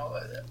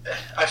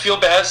 I feel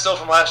bad still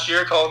from last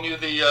year calling you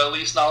the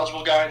least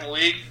knowledgeable guy in the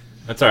league.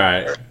 That's all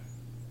right.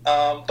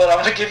 But I'm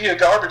going to give you a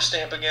garbage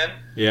stamp again.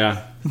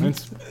 Yeah.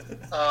 It's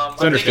I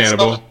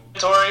understandable. Think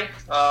it's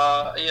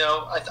I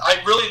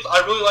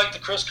really like the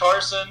Chris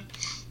Carson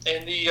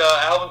and the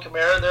Alvin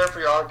Kamara there for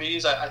your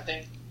RBs. I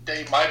think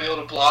they might be able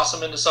to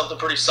blossom into something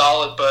pretty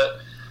solid. But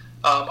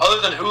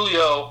other than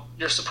Julio,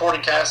 your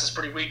supporting cast is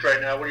pretty weak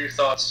right now. What are your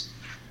thoughts?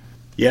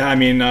 Yeah,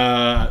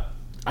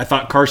 I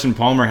thought Carson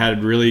Palmer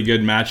had really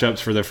good matchups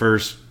for the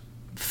first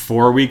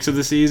 4 weeks of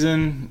the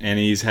season, and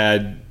he's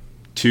had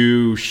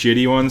 2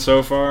 shitty ones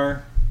so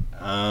far.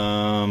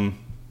 I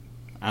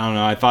don't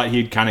know. I thought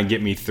he'd kind of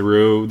get me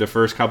through the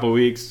first couple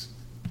weeks.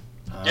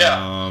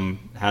 Hasn't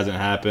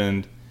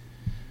happened.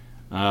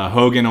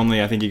 Hogan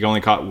I think he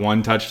only caught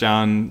 1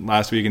 touchdown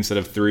last week instead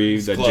of 3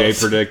 that Jay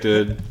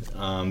predicted.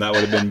 That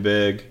would have been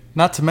big.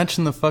 Not to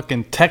mention the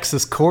fucking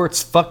Texas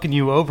courts fucking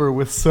you over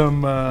with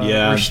some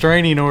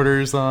restraining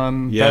orders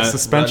on that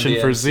suspension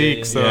for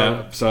Zeke.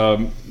 So.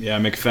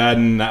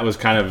 McFadden, that was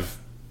kind of,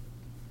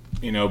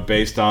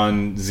 based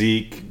on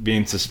Zeke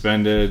being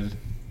suspended.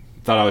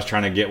 Thought I was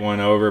trying to get one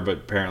over, but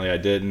apparently I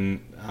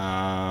didn't.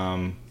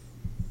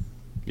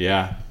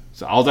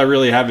 So all I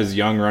really have is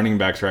young running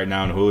backs right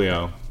now and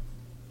Julio.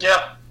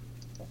 Yeah.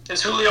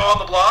 Is Julio on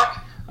the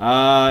block?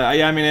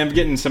 I'm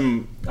getting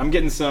some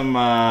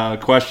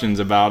questions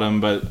about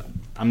him, but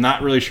I'm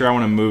not really sure I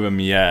want to move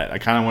him yet. I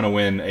kind of want to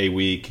win a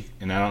week,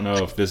 and I don't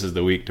know if this is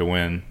the week to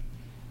win.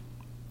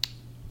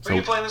 Who are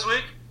you playing this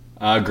week?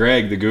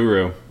 Greg, the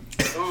guru.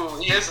 Ooh,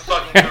 he is the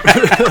fucking guru.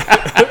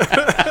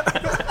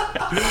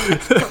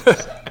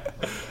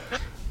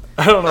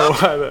 I don't know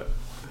why that.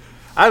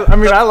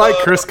 I like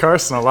Chris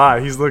Carson a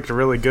lot. He's looked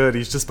really good.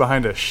 He's just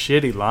behind a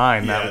shitty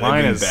line. Yeah, that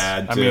line is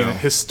bad too.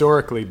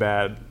 Historically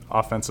bad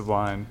offensive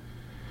line.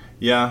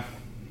 Yeah.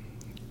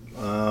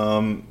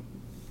 So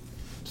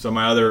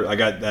I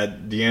got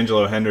that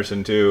D'Angelo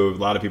Henderson too. A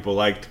lot of people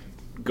liked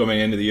going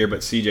into the year, but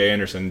CJ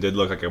Anderson did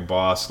look like a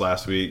boss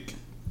last week.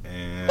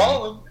 And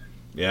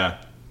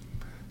yeah.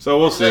 So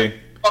we'll see.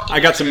 I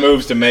got some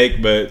moves to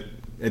make, but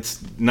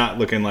it's not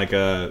looking like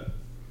a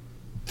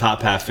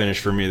top half finish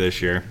for me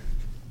this year.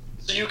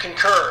 So you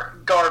concur,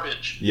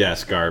 garbage.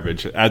 Yes,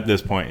 garbage. At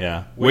this point,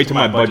 yeah. Wait till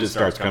my budget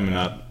starts coming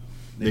up.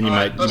 Then you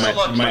might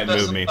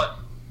move me.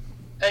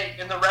 Hey,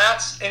 in the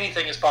Rats,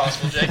 anything is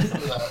possible, Jake.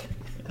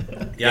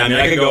 Yeah,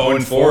 I could go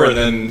 0-4 and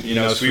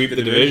then, sweep the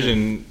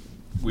division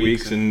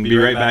weeks and be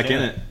right back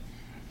in it.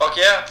 Fuck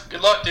yeah.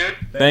 Good luck, dude.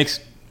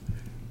 Thanks.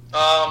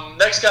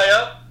 Next guy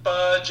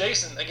up,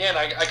 Jason. Again,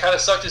 I kind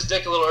of sucked his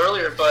dick a little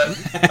earlier, but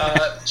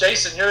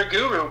Jason, you're a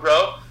guru,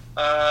 bro.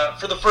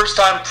 For the first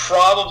time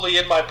probably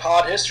in my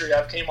pod history,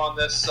 I've came on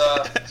this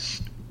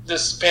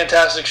this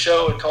fantastic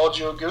show and called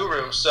you a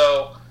guru.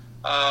 So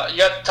you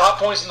got the top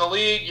points in the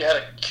league. You had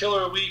a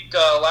killer week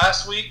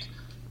last week.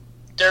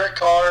 Derek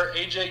Carr,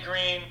 AJ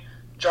Green,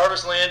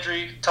 Jarvis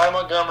Landry, Ty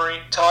Montgomery,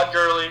 Todd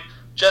Gurley,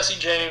 Jesse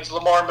James,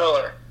 Lamar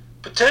Miller.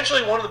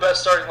 Potentially one of the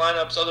best starting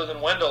lineups other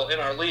than Wendell in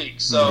our league.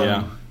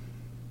 So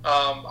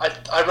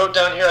I wrote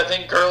down here, I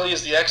think Gurley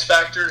is the X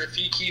factor. If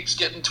he keeps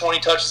getting 20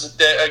 touches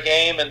a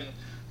game and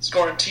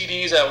scoring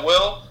TDs at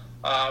will,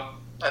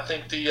 I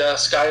think the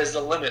sky is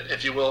the limit,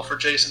 if you will, for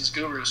Jason's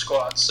Guru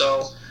squad.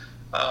 So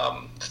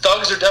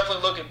Thugs are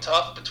definitely looking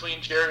tough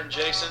between Jared and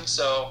Jason.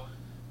 So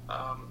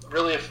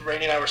really, if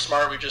Rainey and I were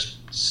smart, we just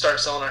start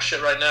selling our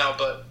shit right now.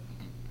 But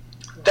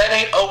that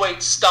ain't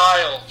 08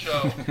 style,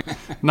 Joe.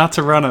 Not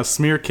to run a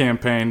smear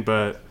campaign,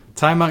 but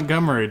Ty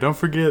Montgomery, don't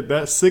forget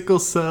that sickle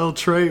cell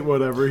trait,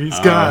 whatever he's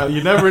got.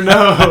 You never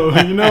know.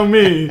 You know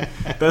me.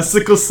 That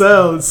sickle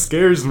cell, it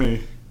scares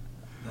me.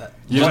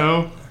 You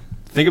know?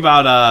 Think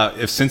about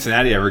if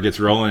Cincinnati ever gets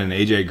rolling and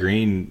AJ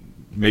Green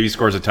maybe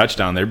scores a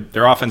touchdown.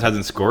 Their offense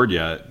hasn't scored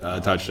yet a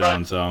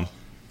touchdown. So,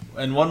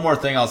 and one more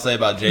thing I'll say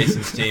about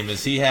Jason's team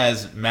is he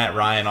has Matt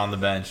Ryan on the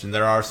bench, and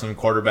there are some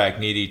quarterback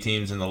needy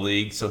teams in the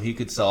league, so he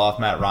could sell off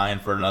Matt Ryan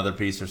for another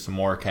piece or some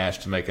more cash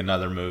to make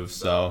another move.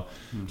 So,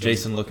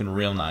 Jason looking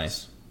real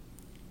nice.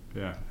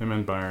 Yeah, him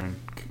and Byron,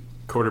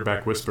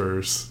 quarterback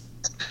whisperers.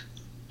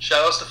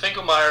 Shout-outs to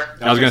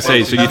Finkelmeyer. I was going to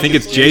say, so do you think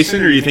it's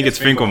Jason or do you think it's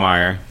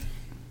Finkelmeyer?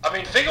 I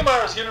mean,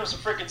 Finkelmeyer was giving him some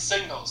freaking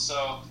signals,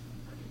 so...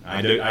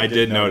 I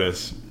did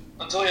notice.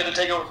 Until he had to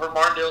take over for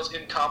Martindale's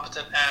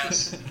incompetent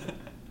ass.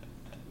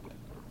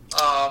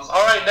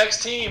 All right,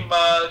 next team,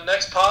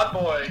 next pod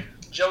boy,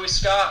 Joey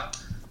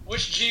Scott.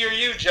 Which G are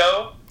you,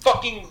 Joe?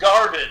 Fucking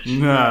garbage.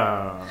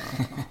 No.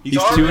 He's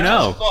Garbage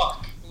 2-0. as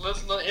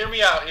fuck. Hear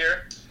me out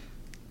here.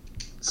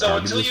 So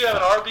until you have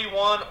an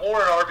RB1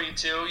 or an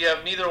RB2, you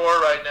have neither or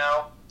right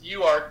now,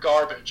 you are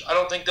garbage. I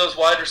don't think those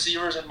wide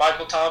receivers and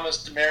Michael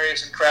Thomas,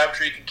 Demarius, and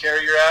Crabtree can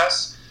carry your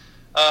ass.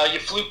 You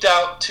fluked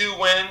out 2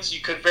 wins.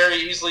 You could very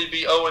easily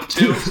be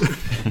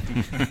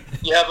 0-2.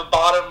 You have a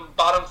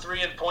bottom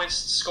 3 in points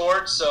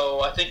scored,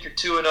 so I think your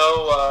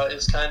 2-0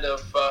 is kind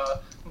of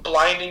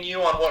blinding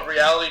you on what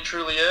reality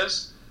truly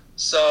is.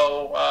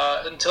 So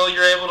until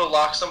you're able to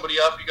lock somebody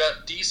up, you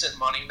got decent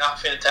money, not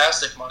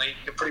fantastic money.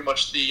 You're pretty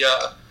much the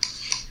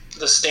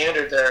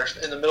standard there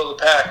in the middle of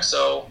the pack.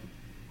 So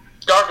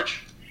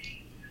garbage.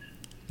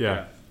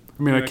 Yeah.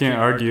 I mean, I can't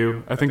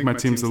argue. I think my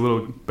team's a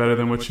little better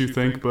than what you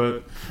think,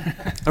 but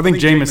I think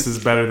Jameis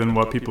is better than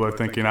what people are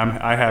thinking.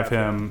 I have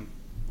him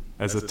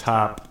as a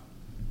top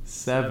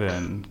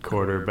 7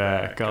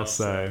 quarterback, I'll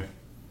say,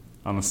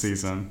 on the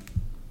season.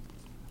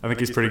 I think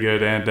he's pretty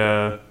good.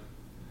 And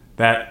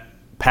that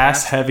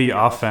pass-heavy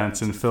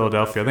offense in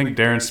Philadelphia, I think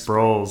Darren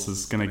Sproles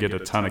is going to get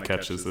a ton of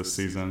catches this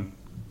season.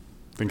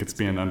 I think it's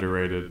being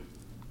underrated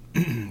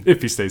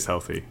if he stays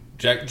healthy.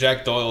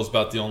 Jack Doyle's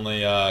about the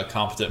only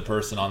competent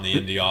person on the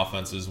Indy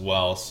offense as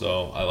well,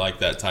 so I like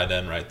that tight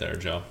end right there,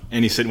 Joe.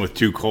 And he's sitting with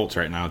 2 Colts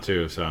right now,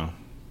 too, so.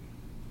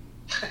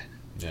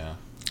 Yeah.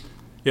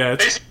 Yeah,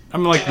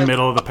 I'm like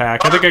middle of the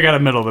pack. I think I got a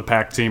middle of the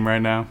pack team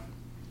right now.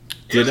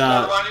 He was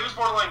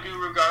borderline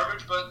guru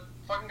garbage, but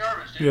fucking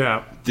garbage, dude.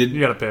 Yeah,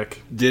 you got to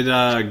pick. Did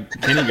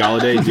Kenny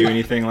Galladay do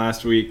anything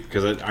last week?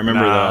 Because I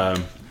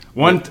remember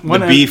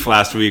the beef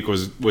last week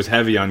was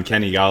heavy on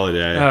Kenny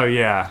Galladay. Oh,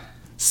 yeah.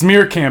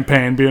 Smear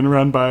campaign being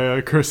run by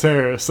Chris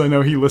Harris. I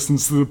know he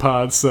listens to the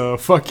pod, so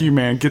fuck you,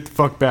 man. Get the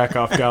fuck back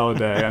off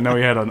Galladay. I know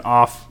he had an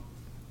off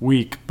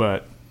week,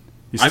 but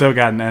he still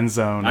got an end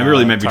zone. I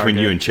really meant between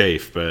you and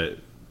Chafe, but...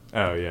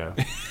 Oh, yeah.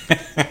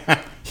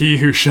 He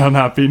who shall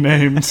not be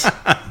named.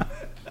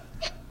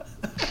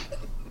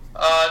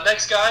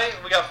 Next guy,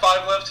 we got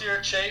 5 left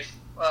here. Chafe,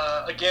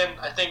 again,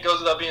 I think goes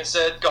without being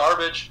said,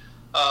 garbage.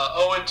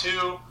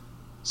 0-2.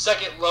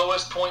 Second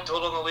lowest point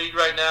total in the league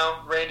right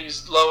now.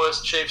 Randy's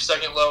lowest, Chafe's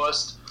second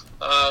lowest.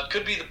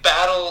 Could be the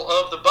battle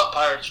of the butt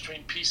pirates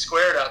between P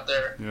squared out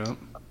there. Yep.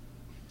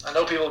 I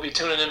know people will be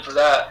tuning in for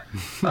that.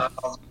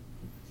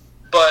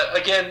 But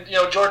again,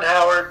 Jordan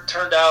Howard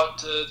turned out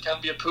to kind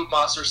of be a poop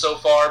monster so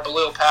far. But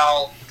Lil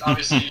Powell,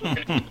 obviously,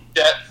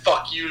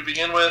 fuck you to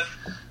begin with.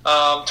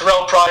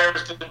 Terrell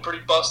Pryor's been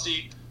pretty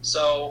busty.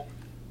 So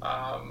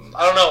I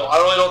don't know. I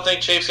really don't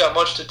think Chafe's got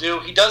much to do.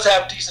 He does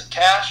have decent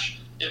cash.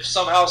 If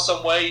somehow,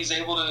 some way, he's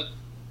able to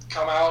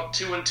come out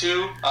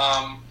 2-2,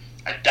 I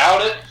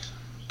doubt it.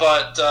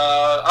 But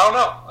I don't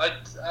know.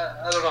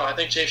 I don't know. I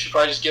think Chase should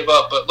probably just give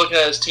up. But looking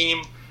at his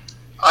team,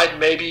 I'd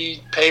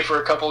maybe pay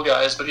for a couple of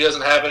guys, but he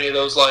doesn't have any of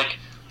those. Like,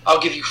 I'll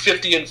give you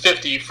 50 and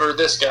 50 for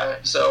this guy.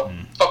 So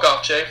fuck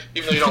off, Chase.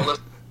 Even though you don't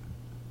listen.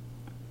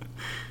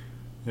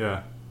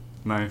 Yeah,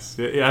 nice.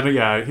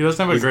 Yeah. He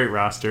doesn't have a great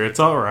roster.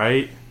 It's all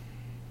right.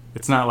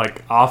 It's not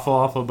like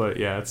awful, but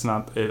yeah, it's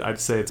not. I'd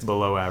say it's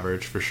below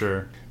average for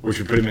sure. We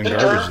should put him in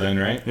garbage then,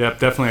 right? Yep,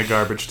 definitely a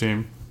garbage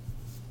team.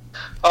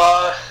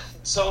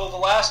 So the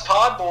last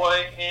pod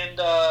boy, and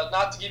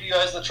not to give you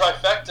guys the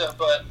trifecta,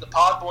 but the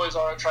pod boys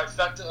are a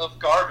trifecta of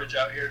garbage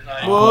out here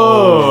tonight.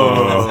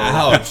 Whoa!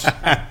 Ouch!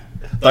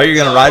 Thought you were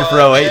gonna ride for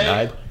 08,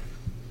 Nide.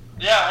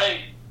 Yeah.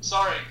 Hey,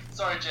 sorry,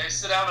 Jay.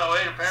 Sit down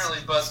 08 apparently,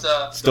 but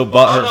still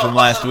butthurt from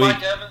last week.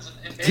 Mike Evans,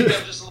 and maybe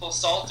I'm just a little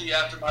salty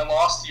after my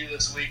loss to you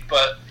this week,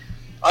 but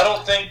I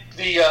don't think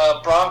the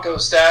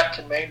Broncos stat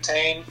can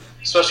maintain,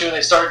 especially when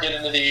they start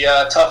getting into the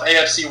tough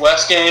AFC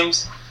West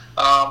games.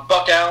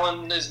 Buck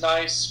Allen is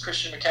nice.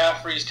 Christian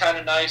McCaffrey is kind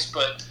of nice,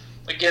 but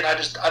again,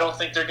 I don't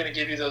think they're going to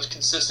give you those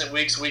consistent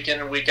weeks, week in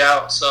and week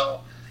out.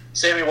 So,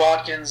 Sammy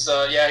Watkins,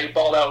 he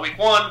balled out week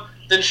 1.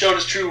 didn't show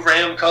his true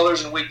Ram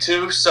colors in week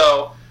 2.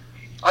 So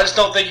I just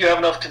don't think you have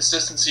enough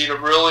consistency to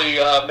really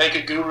make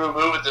a guru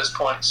move at this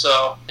point.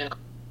 So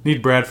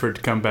Need Bradford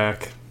to come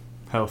back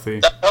healthy.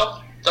 that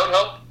would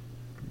help.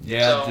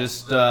 Yeah,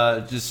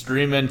 So- just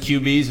streaming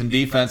QBs and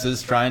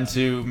defenses, trying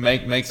to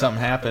make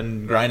something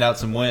happen, grind out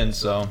some wins.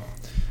 So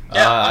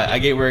I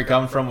get where you're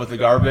coming from with the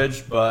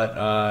garbage, but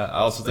I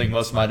also think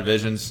most of my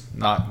division's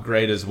not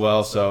great as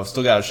well. So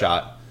still got a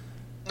shot.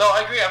 No,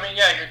 I agree. I mean,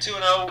 yeah, you're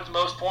 2-0 with the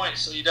most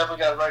points, so you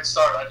definitely got a right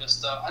start. I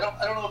just, I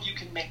don't know if you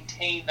can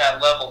maintain that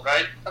level,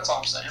 right? That's all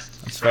I'm saying.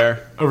 That's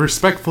fair. A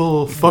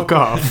respectful fuck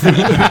off.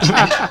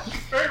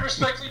 Very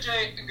respectfully,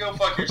 Jay, go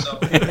fuck yourself.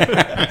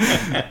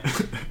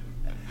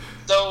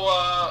 So,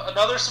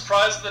 another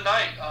surprise of the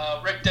night.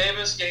 Rick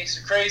Davis,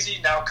 Gangster Crazy,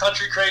 now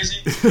Country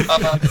Crazy.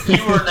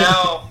 You are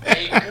now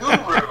a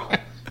guru.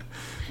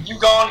 You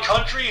gone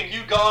country and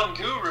you gone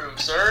guru,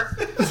 sir.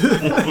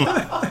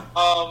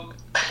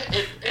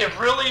 It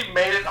really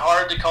made it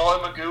hard to call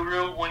him a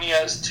guru when he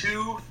has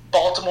 2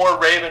 Baltimore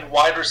Raven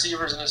wide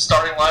receivers in his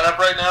starting lineup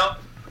right now.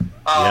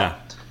 Yeah.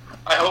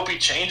 I hope he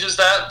changes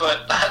that,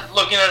 but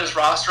looking at his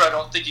roster, I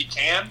don't think he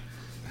can.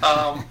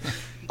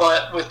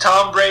 But with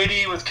Tom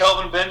Brady, with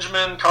Kelvin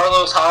Benjamin,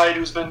 Carlos Hyde,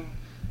 who's been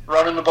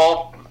running the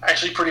ball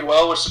actually pretty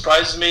well, which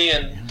surprises me,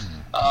 and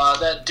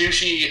that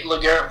douchey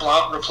LeGarrette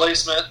Blount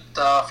replacement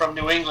from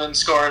New England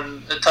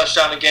scoring a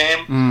touchdown a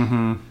game.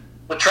 Mm-hmm.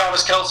 With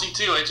Travis Kelce,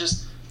 too.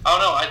 I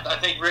don't know. I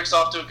think Rick's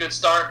off to a good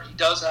start. He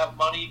does have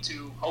money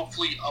to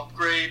hopefully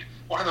upgrade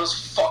one of those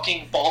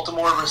fucking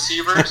Baltimore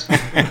receivers.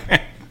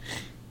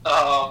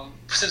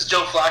 Since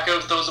Joe Flacco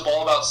throws the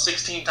ball about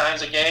 16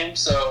 times a game,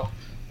 so...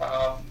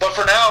 but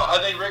for now, I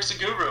think Rick's a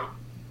guru.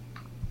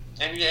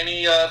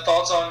 Any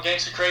thoughts on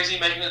Gangster Crazy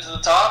making it to the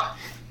top?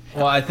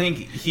 Well, I think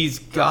he's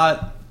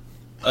got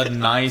a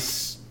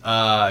nice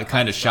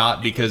kind of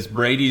shot because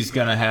Brady's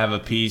going to have a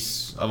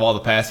piece of all the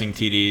passing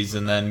TDs,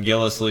 and then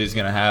Gillislee's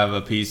going to have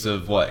a piece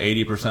of,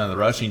 80% of the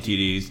rushing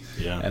TDs.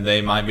 Yeah. And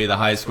they might be the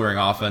highest scoring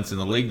offense in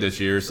the league this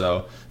year,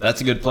 so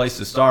that's a good place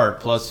to start.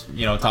 Plus,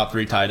 top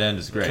 3 tight end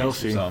is great.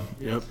 Kelce. So.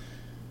 Yep.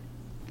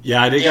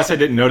 Yeah, I guess I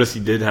didn't notice he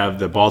did have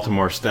the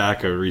Baltimore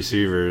stack of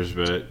receivers,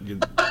 but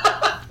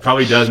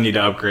probably does need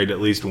to upgrade at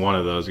least one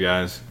of those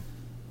guys.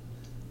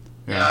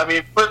 Yeah, I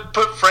mean, put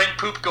Frank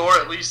Poop Gore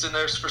at least in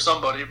there for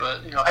somebody,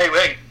 but,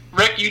 hey,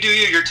 Rick, you do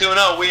you. You're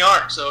 2-0. We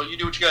aren't, so you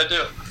do what you got to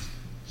do.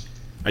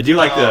 I do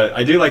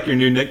like your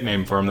new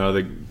nickname for him though,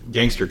 the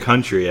Gangster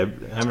Country. I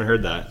haven't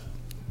heard that.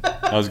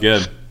 That was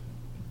good.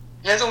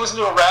 He hasn't listened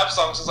to a rap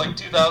song since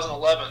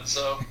 2011,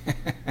 so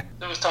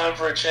it was time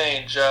for a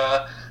change.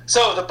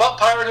 So the Butt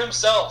Pirate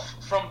himself,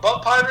 from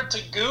Butt Pirate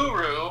to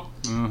Guru.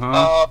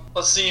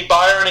 Let's see,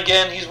 Byron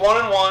again. He's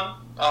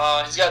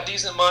 1-1. He's got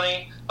decent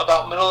money,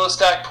 about middle of the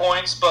stack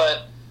points,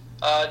 but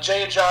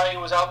Jay Ajayi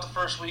was out the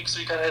first week, so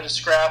he kind of had to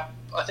scrap.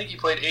 I think he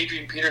played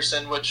Adrian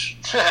Peterson, which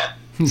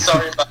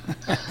sorry about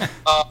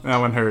that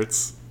one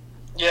hurts.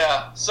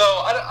 Yeah, so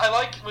I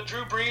like with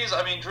Drew Brees.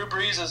 I mean, Drew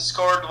Brees has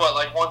scored,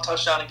 1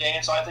 touchdown a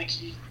game, so I think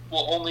he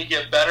will only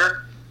get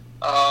better.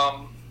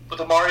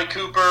 With Amari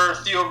Cooper,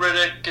 Theo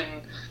Riddick,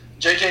 and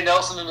J.J.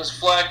 Nelson in his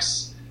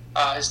flex,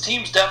 his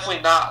team's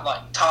definitely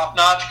not,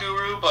 top-notch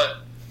guru, but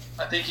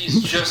I think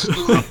he's just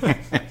guru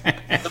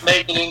to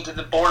make it into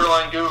the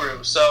borderline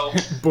guru. So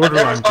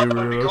Borderline I never thought guru,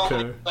 I would be okay.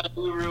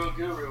 calling a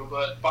guru,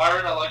 but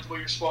Byron, I like the way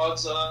your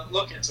squad's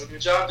looking, so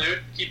good job, dude.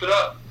 Keep it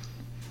up.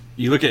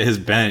 You look at his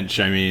bench,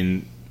 I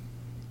mean,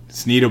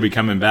 Snead will be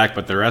coming back,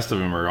 but the rest of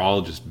them are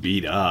all just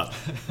beat up.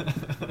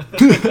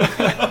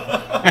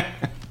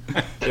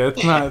 Yeah,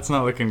 it's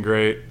not looking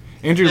great.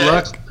 Andrew Yeah,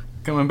 Luck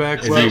coming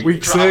back, he-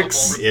 week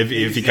 6? If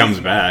he comes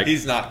back.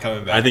 He's not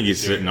coming back. I think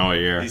he's this year. sitting all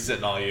year. He's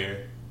sitting all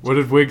year. What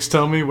did Wiggs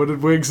tell me? What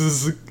did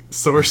Wiggs'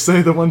 source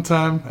say the one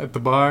time at the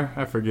bar?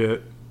 I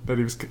forget. That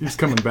he's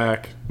coming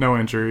back. No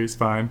injury, he's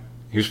fine.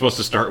 He was supposed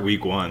to start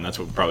week 1. That's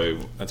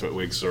what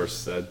Wig's source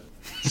said.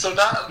 So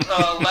not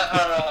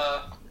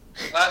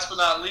last but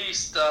not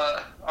least,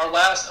 our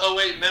last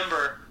 08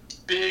 member,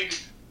 Big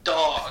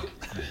Dog.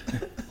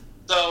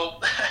 So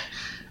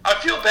I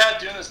feel bad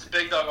doing this to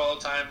Big Dog all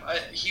the time.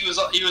 He was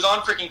on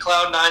freaking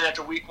cloud 9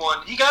 after week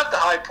 1. He got the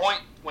high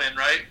point win,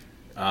 right?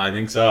 I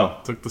think so.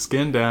 Took the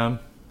skin down.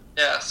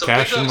 Yeah. So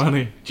Cash Big and Dog's-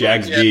 money.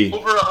 Jags Yeah, D.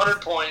 over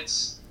 100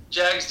 points.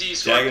 Jags D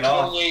scored Jagging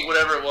off. 28,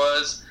 whatever it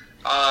was.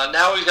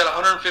 Now he's got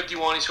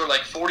 151. He scored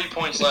 40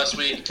 points last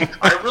week.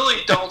 I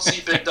really don't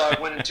see Big Dog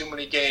winning too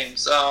many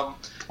games.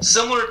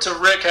 Similar to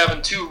Rick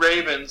having 2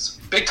 Ravens,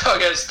 Big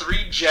Dog has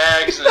 3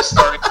 Jags in his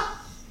starting.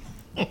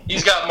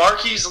 He's got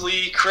Marquise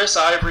Lee, Chris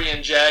Ivory,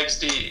 and Jags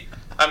D.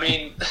 I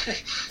mean,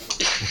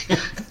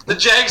 the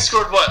Jags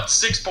scored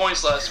 6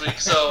 points last week.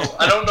 So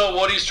I don't know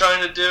what he's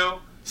trying to do.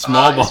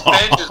 Small His ball.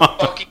 bench is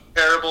fucking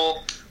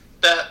terrible.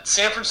 That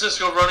San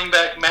Francisco running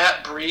back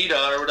Matt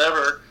Breida or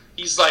whatever,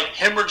 he's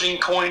hemorrhaging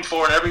coin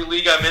for in every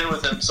league I'm in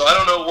with him. So I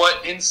don't know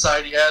what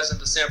insight he has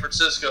into San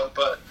Francisco,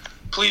 but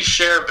please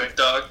share, Big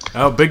Dog.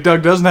 Oh, Big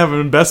Dog doesn't have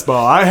him in best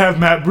ball. I have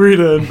Matt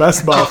Breida in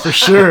best ball for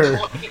sure.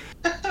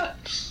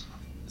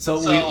 So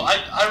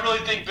I really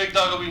think Big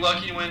Dog will be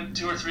lucky to win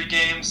 2 or 3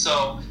 games.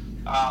 So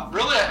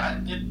really,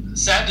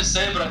 it's sad to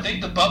say, but I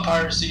think the butt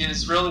piracy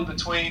is really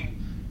between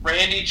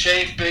Randy,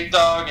 Chafe, Big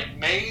Dog, and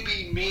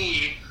maybe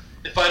me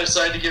if I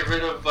decide to get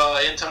rid of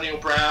Antonio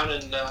Brown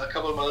and a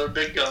couple of other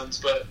big guns.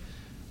 But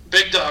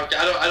Big Dog,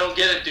 I don't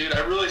get it, dude.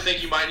 I really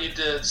think you might need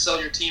to sell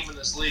your team in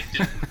this league,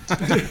 dude.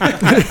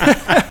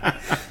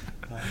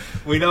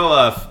 We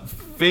know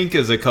Fink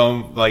is a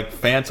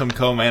phantom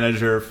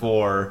co-manager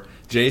for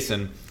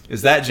Jason.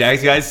 Is that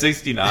Jags Guy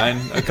 69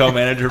 a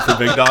co-manager for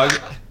Big Dog?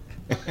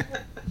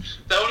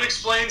 That would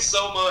explain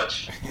so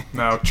much.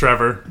 No,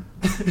 Trevor.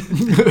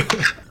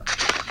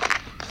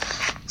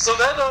 So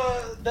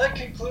that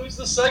concludes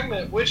the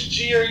segment. Which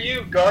G are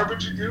you,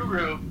 garbage or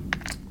guru?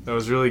 That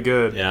was really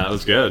good. Yeah, that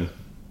was good.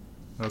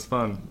 That was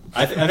fun.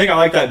 I think I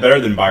like that better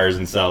than buyers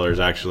and sellers,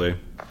 actually.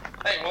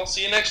 Hey, we'll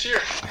see you next year.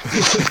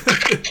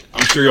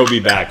 I'm sure you'll be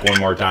back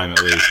one more time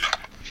at least.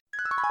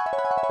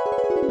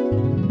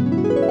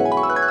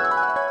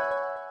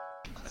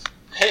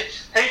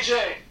 Hey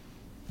Jay.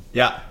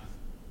 Yeah.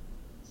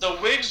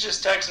 So Wiggs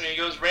just texted me. He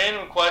goes,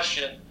 random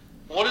question.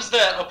 What is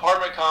that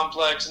apartment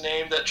complex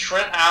name that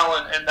Trent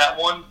Allen and that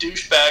one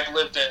douchebag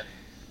lived in?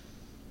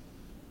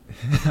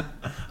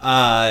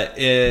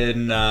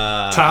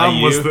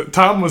 Tom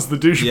was the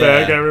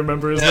douchebag. Yeah. I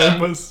remember his name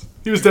was.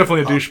 He was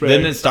definitely a douchebag.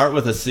 Didn't it start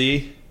with a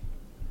C?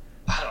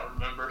 I don't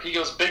remember. He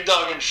goes, Big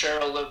Dog and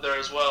Cheryl lived there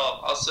as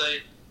well. I'll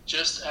say,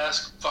 just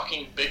ask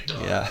fucking Big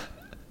Dog. Yeah.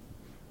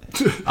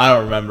 I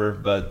don't remember,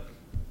 but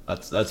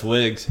that's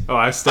Wiggs. Oh,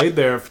 I stayed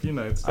there a few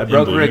nights. I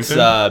broke Rick's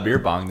beer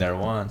bong there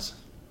once.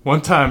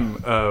 One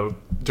time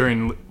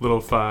during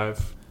Little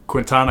Five,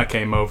 Quintana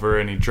came over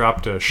and he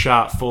dropped a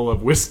shot full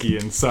of whiskey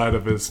inside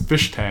of his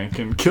fish tank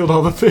and killed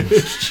all the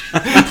fish.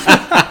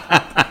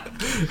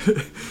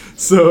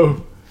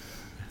 So,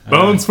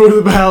 Bones for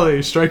the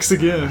Valley strikes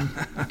again.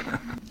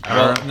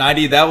 Well,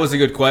 Nighty, that was a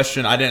good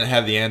question. I didn't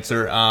have the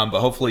answer, but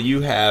hopefully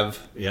you have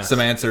some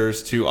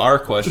answers to our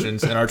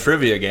questions in our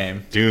trivia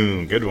game.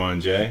 Dude, good one,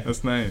 Jay.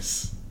 That's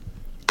nice.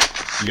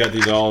 You got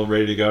these all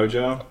ready to go,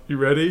 Joe? You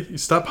ready? You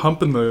stop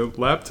humping the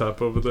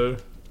laptop over there.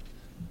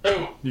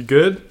 Ooh. You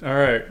good? All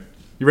right.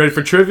 You ready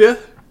for trivia?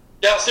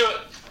 Yeah, let's do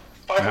it.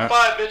 5 for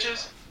 5,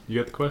 bitches. You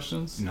got the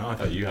questions? No, I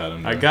thought you had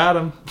them. I got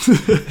them.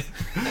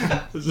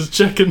 Just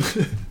checking.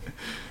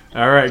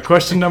 All right,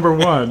 question number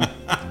 1.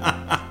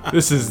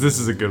 This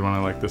is a good one. I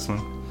like this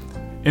one.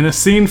 In a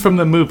scene from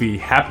the movie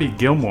Happy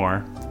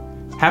Gilmore,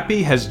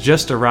 Happy has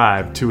just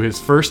arrived to his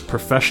first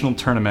professional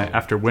tournament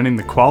after winning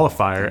the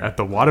qualifier at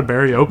the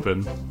Waterbury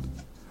Open.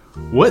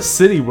 What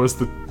city was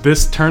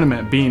this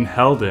tournament being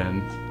held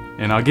in?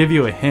 And I'll give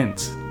you a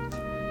hint.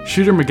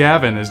 Shooter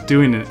McGavin is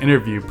doing an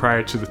interview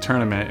prior to the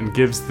tournament and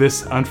gives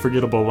this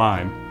unforgettable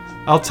line.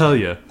 I'll tell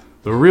you,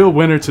 the real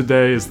winner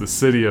today is the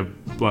city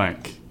of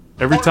blank.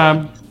 Every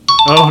time...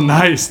 Oh,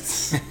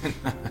 nice.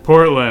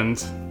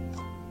 Portland.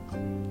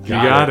 You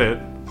got it.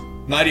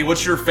 Nighty,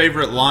 what's your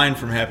favorite line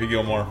from Happy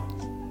Gilmore?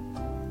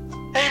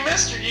 Hey,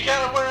 mister, you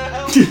gotta wear a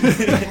helmet.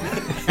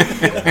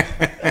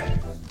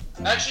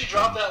 I actually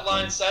dropped that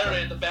line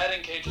Saturday at the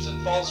batting cages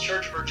in Falls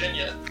Church,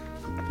 Virginia.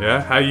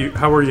 Yeah?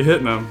 How were you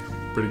hitting them?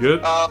 Pretty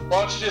good? Why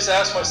don't you just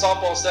ask my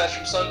softball stats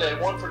from Sunday?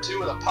 1 for 2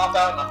 with a pop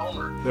out and a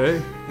homer.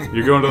 Hey,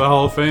 you're going to the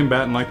Hall of Fame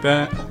batting like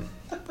that?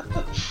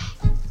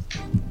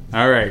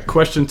 All right,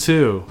 question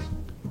 2.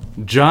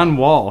 John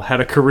Wall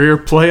had a career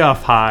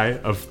playoff high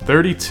of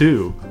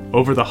 32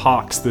 over the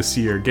Hawks this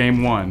year,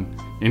 Game 1.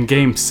 In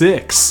Game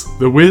 6,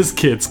 the Whiz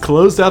Kids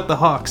closed out the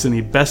Hawks and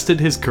he bested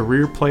his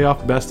career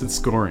playoff best at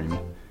scoring.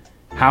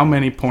 How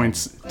many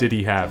points did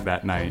he have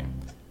that night?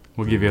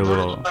 We'll give you a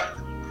little...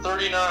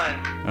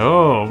 39.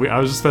 Oh, I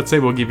was just about to say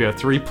we'll give you a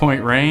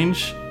 3-point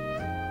range.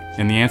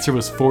 And the answer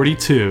was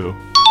 42.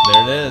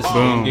 There it is.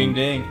 Boom. Ding,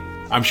 ding,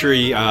 ding. I'm sure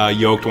he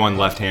yoked one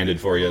left-handed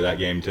for you that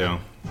game, too.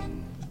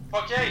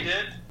 Fuck yeah, he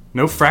did.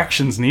 No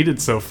fractions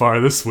needed so far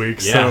this week,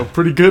 Yeah. so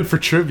pretty good for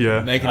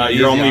trivia. Making it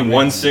You're easy only on me.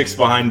 1/6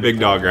 behind Big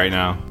Dog right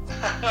now.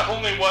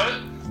 Only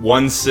what?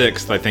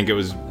 1/6, I think it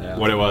was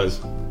what it was.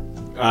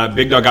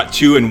 Big Dog got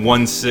 2 and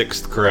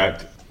 1/6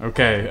 correct.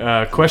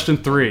 Okay, question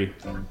 3.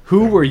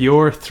 Who were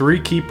your 3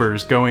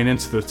 keepers going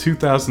into the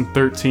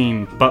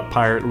 2013 Butt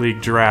Pirate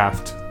League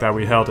draft that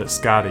we held at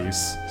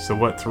Scotty's? So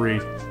what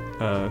 3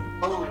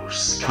 Oh,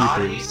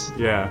 Scotty's?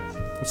 keepers? Yeah,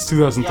 it's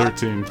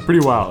 2013. Pretty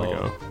while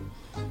ago.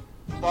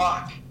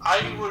 Fuck. I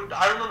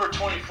remember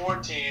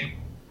 2014.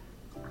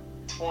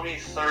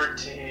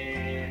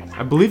 2013.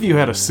 I believe you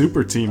had a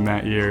super team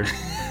that year.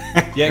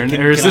 Yeah,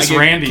 Or is this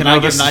Randy? Can No, I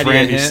give this is Nighty a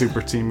Randy's hint?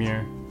 super team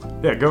year.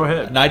 Yeah, go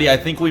ahead. Nighty, I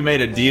think we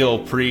made a deal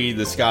pre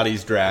the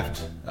Scotties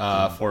draft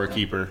for a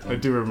keeper. I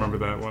do remember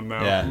that one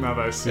now. Yeah, Now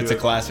that I see it's it. a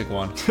classic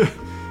one.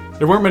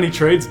 There weren't many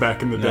trades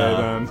back in the day No.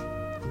 then.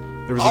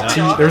 There was I'll a be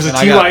T. honest. There was a And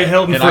I T.Y. got-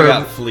 Hilton and I for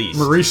got fleeced.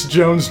 Maurice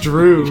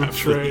Jones-Drew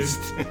trade.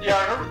 Yeah,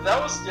 I remember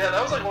that was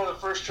like one of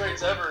the first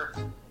trades ever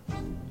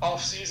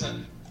off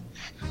season.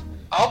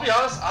 I'll be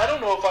honest, I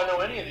don't know if I know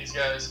any of these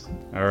guys.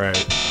 All right,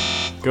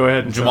 go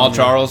ahead and Jamal tell me.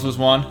 Charles was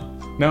one.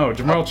 No,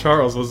 Jamal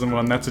Charles was the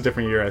one. That's a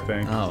different year, I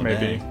think. Oh,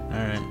 maybe. dang.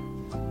 All right.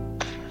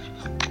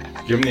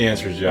 Give him the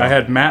answers, Joe. I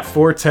had Matt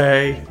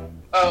Forte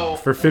Oh,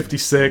 for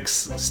 56,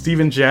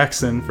 Steven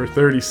Jackson for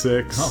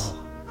 36,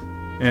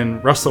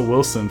 and Russell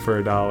Wilson for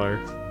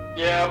 $1.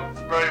 yeah,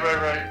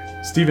 right.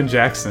 Steven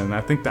Jackson. I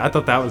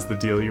thought that was the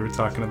deal you were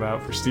talking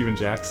about for Steven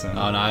Jackson.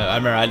 Oh, no, I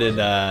remember I did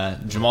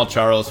Jamal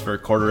Charles for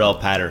Cordarrelle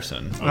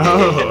Patterson.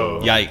 Oh.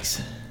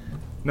 Yikes.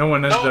 No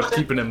one ended No, up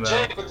keeping him though.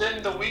 Jay, but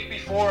then the week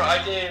before,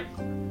 I gave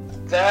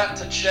that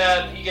to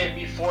Chad, and he gave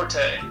me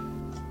Forte.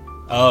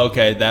 Oh,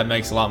 okay. That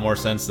makes a lot more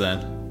sense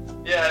then.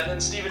 Yeah, and then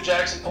Steven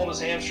Jackson pulled his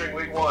hamstring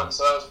week 1,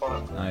 so that was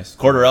fun. Nice.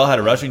 Cordarrelle had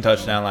a rushing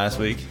touchdown last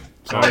week.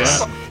 Oh,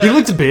 yeah. He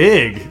looked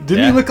big. Didn't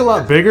Yeah. he look a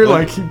lot bigger? Look-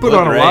 Like he put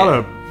look on a great. lot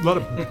of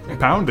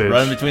poundage.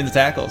 Running between the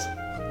tackles.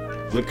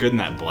 Look good in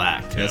that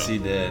black, too. Yes, he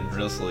did.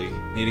 Real sleek.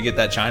 Need to get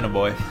that China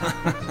boy.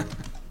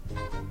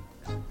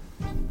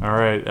 All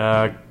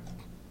right.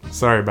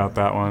 Sorry about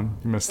that one.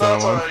 You missed No, that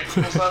it's one. alright.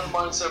 It's not the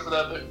mindset for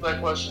that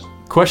question.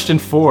 Question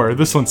 4.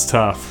 This one's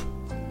tough.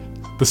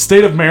 The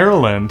state of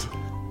Maryland,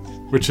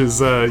 which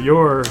is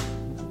your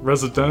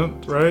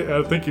resident, right?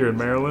 I think you're in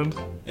Maryland.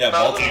 Yeah,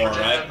 Baltimore,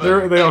 right?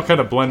 They all kind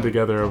of blend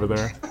together over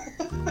there.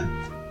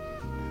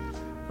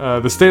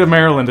 The state of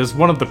Maryland is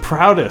one of the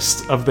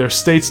proudest of their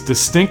state's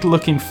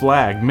distinct-looking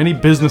flag. Many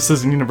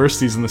businesses and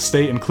universities in the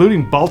state,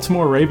 including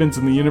Baltimore Ravens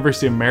and the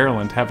University of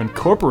Maryland, have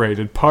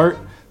incorporated part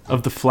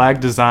of the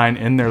flag design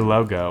in their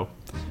logo.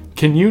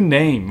 Can you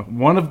name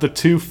one of the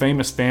 2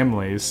 famous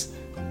families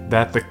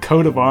that the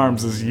coat of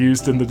arms is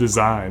used in the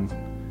design?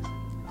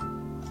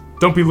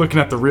 Don't be looking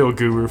at the real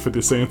guru for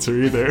this answer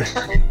either.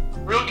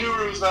 Real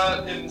Guru's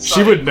not in sight.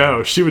 She would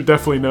know. She would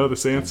definitely know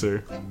this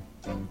answer.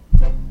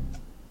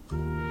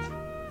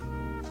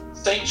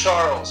 St.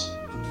 Charles.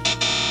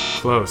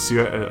 Close.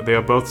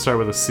 They both start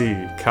with a C.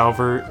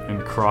 Calvert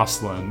and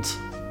Crossland.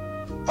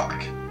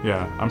 Fuck.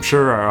 Yeah, I'm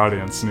sure our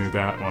audience knew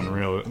that one.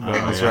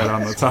 That was right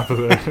on the top of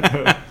it.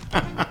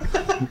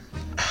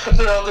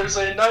 No, there's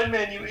a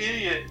Nightman, you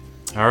idiot.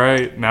 All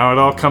right, now it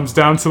all comes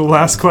down to the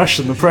last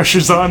question. The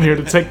pressure's on here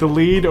to take the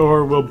lead,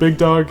 or will Big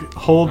Dog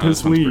hold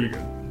his lead?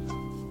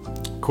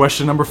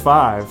 Question number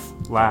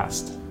 5,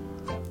 last.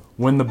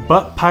 When the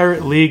Butt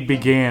Pirate League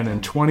began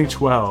in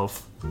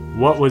 2012,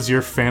 what was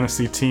your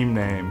fantasy team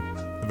name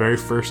the very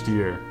first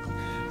year?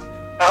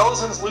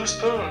 Allison's Loose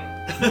Spoon.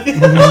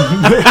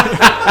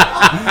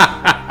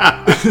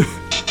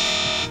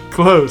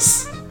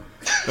 Close.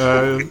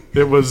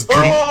 It was.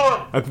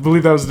 I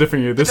believe that was a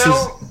different year. This is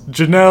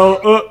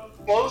Janelle.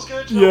 Blows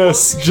good.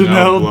 Yes,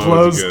 Janelle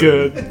blows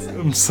good.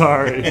 I'm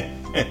sorry.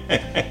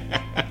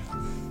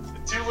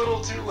 Too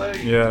little, too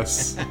late.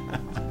 Yes.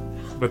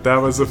 But that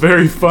was a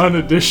very fun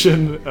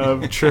edition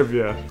of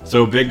trivia.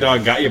 So Big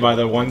Dog got you by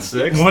the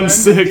 1/6?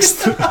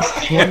 1/6.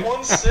 Yeah,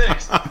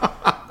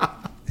 1/6.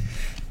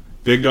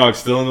 Big Dog's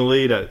still in the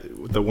lead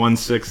with the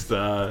 1/6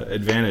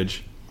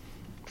 advantage.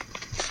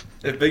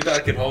 If Big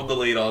Dog can hold the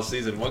lead all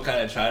season, what kind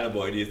of China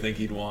boy do you think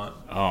he'd want?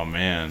 Oh,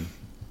 man.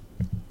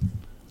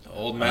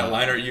 Old Matt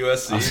Leinart at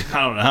USC.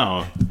 I don't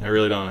know. I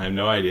really don't. I have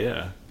no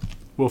idea.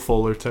 Will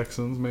Fuller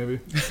Texans, maybe.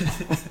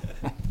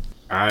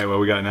 All right, what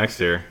we got next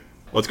here?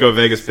 Let's go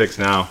Vegas picks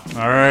now.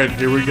 All right,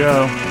 here we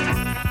go.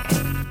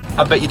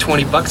 I'll bet you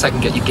 $20 I can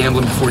get you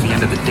gambling before the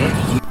end of the day.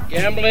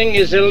 Gambling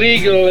is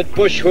illegal at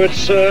Bushwood,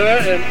 sir,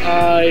 and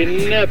I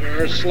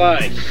never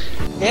slice.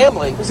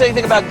 Gambling? Who said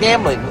anything about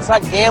gambling? It's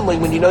not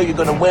gambling when you know you're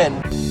going to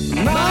win.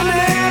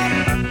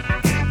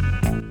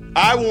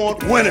 I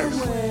want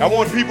winners. I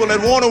want people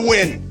that want to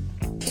win.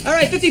 All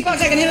right, $50 I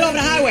can hit it over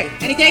the highway.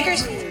 Any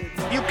takers?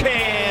 You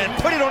can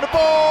put it on the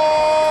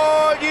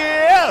board,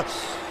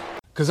 yes!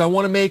 Because I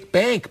want to make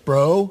bank,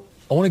 bro.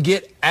 I want to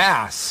get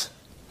ass.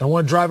 I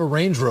want to drive a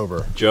Range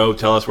Rover. Joe,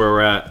 tell us where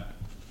we're at.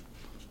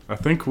 I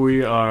think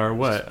we are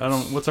what?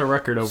 What's our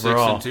record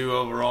overall? 6-2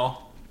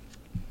 overall.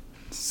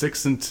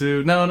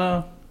 6-2.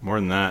 No. More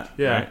than that.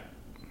 Yeah. Right?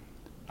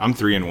 I'm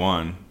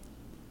 3-1.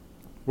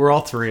 We're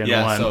all 3-1.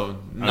 Yeah, so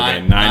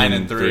Okay, 9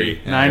 and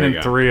 3. 9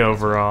 and 3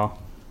 overall.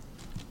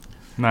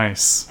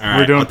 Nice. All right,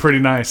 We're doing pretty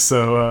nice.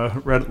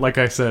 So, like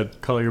I said,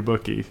 call your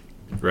bookie.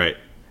 Right.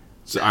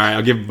 So, all right,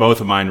 I'll give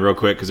both of mine real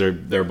quick because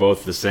they're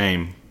both the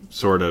same,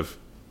 sort of.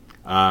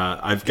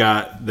 I've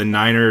got the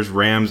Niners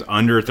Rams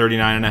under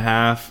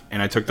 39.5,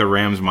 and I took the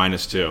Rams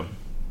 -2.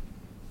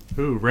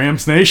 Ooh,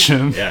 Rams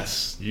Nation.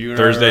 Yes. You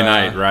Thursday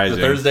night rising.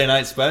 The Thursday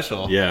night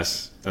special.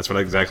 Yes, that's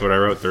exactly what I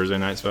wrote. Thursday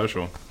night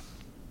special.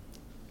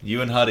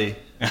 You and Huddy.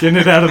 Getting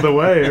it out of the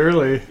way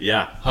early.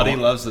 Yeah. Huddy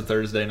loves the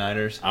Thursday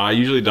nighters. I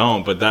usually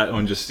don't, but that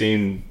one just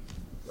seemed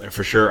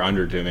for sure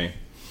under to me.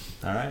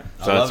 All right.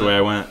 So that's the way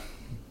I went.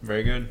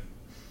 Very good.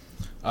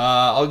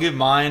 I'll give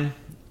mine.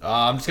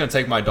 I'm just going to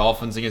take my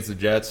Dolphins against the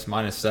Jets,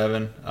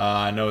 -7.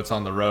 I know it's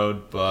on the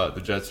road, but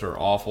the Jets are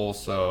awful,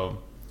 so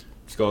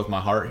just go with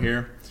my heart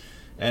here.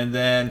 And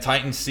then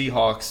Titans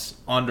Seahawks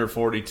under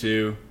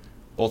 42.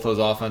 Both those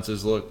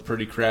offenses look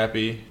pretty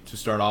crappy to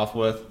start off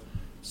with,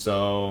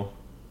 so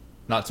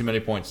not too many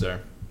points there.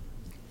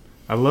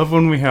 I love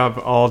when we have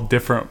all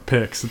different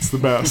picks. It's the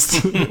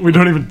best. We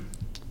don't even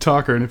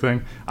talk or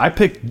anything. I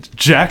picked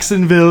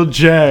Jacksonville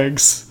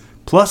Jags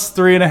plus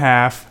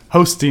 3.5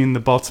 hosting the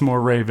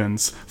Baltimore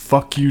Ravens.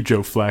 Fuck you,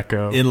 Joe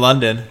Flacco. In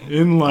London.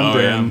 In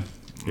London.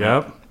 Oh, yeah.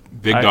 Yep.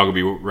 Big Dog will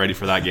be ready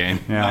for that game.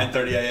 Yeah.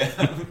 9:30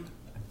 a.m.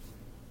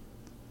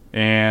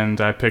 And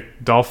I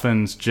picked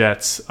Dolphins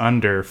Jets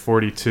under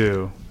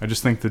 42. I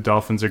just think the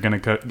Dolphins are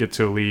going to get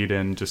to a lead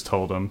and just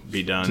hold them.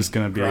 Be done. Just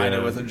going to be Grind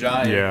it with a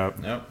giant. Yeah.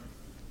 Yep.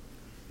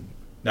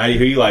 Now,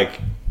 who you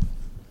like?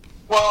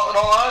 Well, in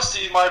all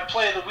honesty, my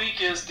play of the week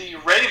is the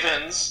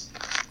Ravens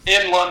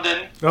in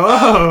London.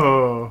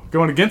 Oh,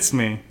 going against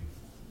me.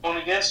 Going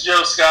against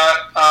Joe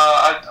Scott.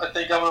 I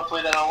think I'm going to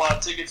play that on a lot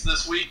of tickets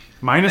this week.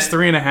 Minus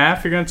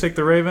 3.5, you're going to take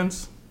the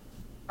Ravens?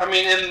 I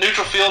mean, in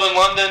neutral field in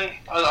London,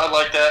 I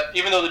like that.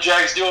 Even though the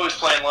Jags do always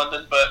play in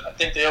London, but I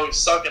think they always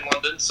suck in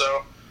London.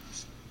 So,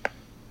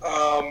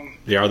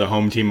 They are the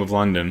home team of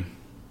London.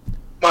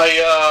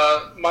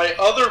 my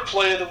other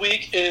play of the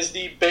week is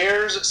the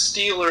Bears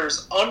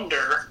Steelers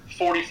under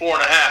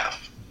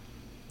 44.5.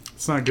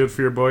 It's not good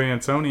for your boy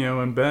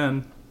Antonio and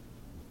Ben.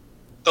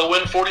 They'll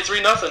win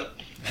 43-0.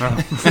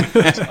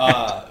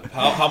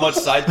 How much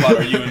side pot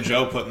are you and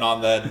Joe putting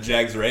on that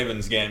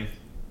Jags-Ravens game?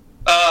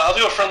 I'll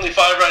do a friendly $5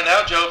 right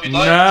now, Joe, if you'd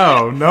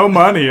like. No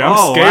money. I'm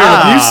scared.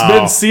 Wow. Have you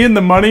been seeing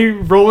the money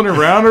rolling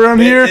around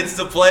here? It's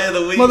the play of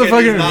the week, Motherfucker.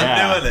 and he's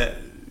not doing it.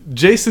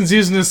 Jason's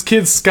using his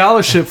kid's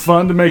scholarship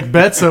fund to make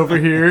bets over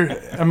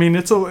here. I mean,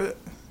 it's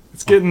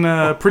getting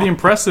pretty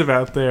impressive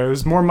out there.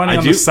 There's more money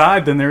on the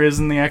side than there is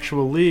in the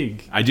actual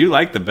league. I do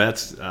like the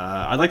bets.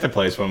 I'd like to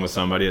place one with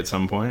somebody at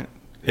some point.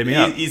 Hit me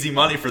up. Easy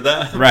money for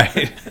that.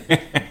 Right.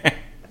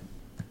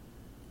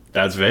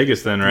 That's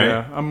Vegas then, right?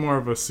 Yeah, I'm more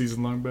of a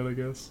season-long bet, I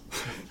guess.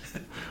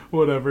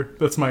 Whatever.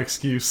 That's my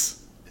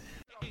excuse.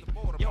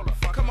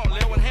 Come on,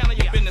 Lil, and handle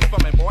your business for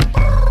me, boy.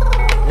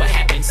 What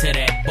happened to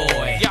that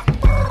boy?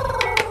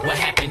 What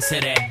happened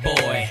to that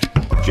boy?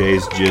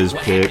 Jay's Jizz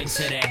What picks.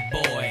 happened to that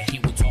boy? He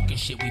was talking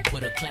shit, we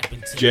put a clap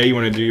into. Jay, you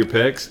want to do your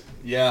picks?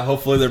 Yeah,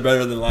 hopefully they're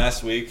better than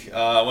last week.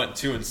 I went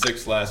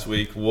 2-6 last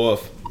week.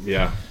 Woof.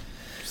 Yeah.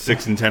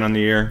 6-10 on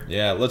the year.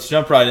 Yeah, let's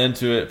jump right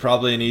into it.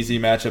 Probably an easy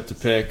matchup to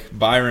pick.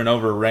 Byron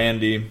over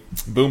Randy.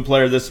 Boom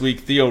player this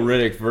week, Theo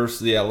Riddick versus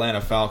the Atlanta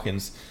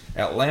Falcons.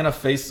 Atlanta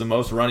faced the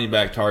most running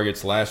back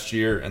targets last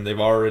year, and they've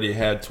already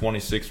had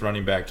 26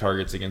 running back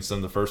targets against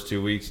them the first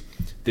 2 weeks.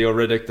 Theo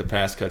Riddick, the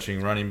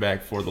pass-catching running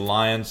back for the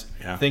Lions.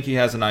 Yeah. I think he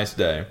has a nice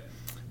day.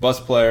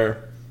 Bus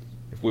player,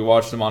 if we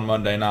watched him on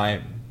Monday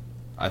night,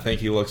 I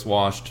think he looks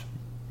washed.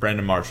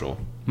 Brandon Marshall.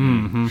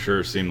 Mm-hmm.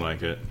 Sure seemed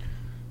like it.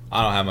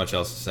 I don't have much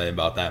else to say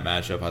about that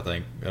matchup. I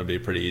think it'll be a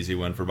pretty easy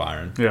win for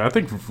Byron. Yeah, I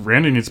think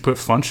Randy needs to put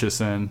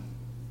Funchess in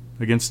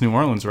against New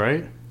Orleans,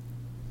 right?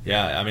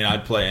 Yeah, I mean,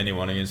 I'd play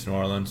anyone against New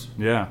Orleans.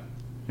 Yeah,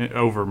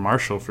 over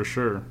Marshall for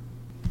sure.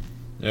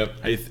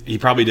 Yep. He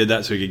probably did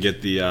that so he could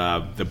get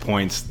the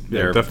points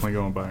there. Yeah, definitely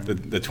going by.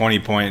 The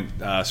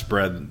 20-point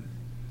spread.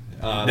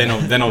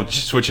 Then he'll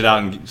switch it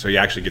out, and so he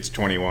actually gets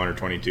 21 or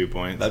 22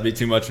 points. That'd be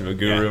too much of a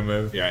guru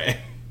move. Yeah.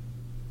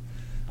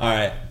 All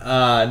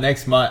right.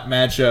 Next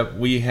matchup,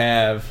 we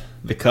have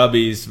the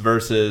Cubbies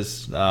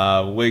versus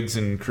Wiggs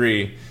and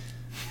Cree.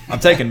 I'm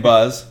taking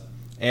Buzz,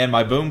 and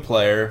my boom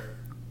player,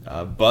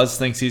 Buzz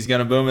thinks he's going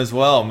to boom as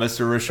well,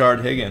 Mr.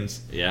 Rashard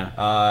Higgins. Yeah.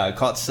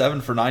 Caught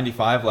 7 for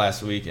 95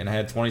 last week and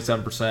had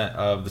 27%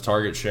 of the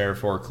target share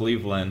for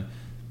Cleveland.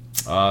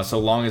 So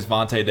long as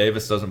Vontae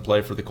Davis doesn't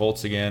play for the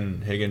Colts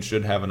again, Higgins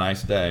should have a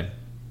nice day.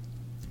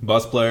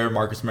 Buzz player,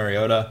 Marcus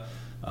Mariota.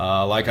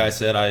 Like I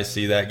said, I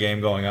see that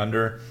game going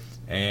under.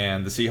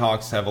 And the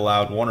Seahawks have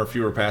allowed 1 or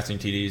fewer passing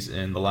TDs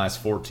in the last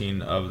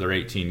 14 of their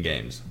 18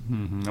 games.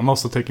 Mm-hmm. I'm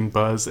also taking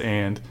Buzz,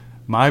 and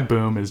my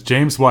boom is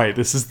James White.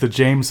 This is the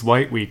James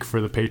White week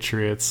for the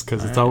Patriots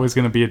because it's always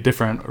going to be a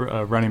different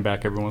running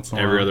back every once in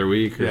a while. Every other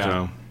week or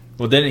so.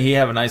 Well, didn't he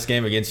have a nice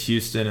game against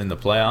Houston in the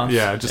playoffs?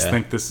 Yeah, I just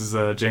think this is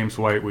a James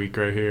White week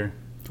right here.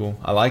 Cool.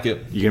 I like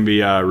it. You can be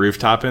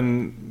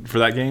rooftopping for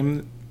that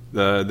game?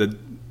 The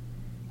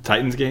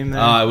Titans game then?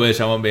 I wish.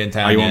 I won't be in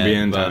town. You won't be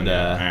in town. All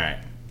right.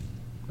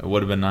 It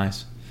would have been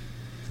nice.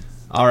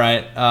 All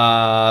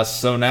right.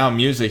 So now,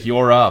 music,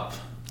 you're up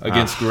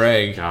against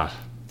Greg. God.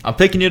 I'm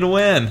picking you to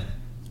win.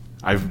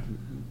 I've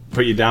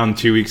put you down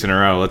 2 weeks in a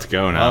row. Let's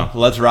go now.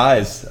 Well, let's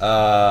rise.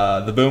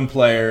 The boom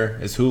player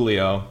is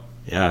Julio.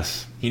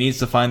 Yes. He needs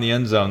to find the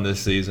end zone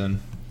this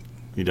season.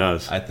 He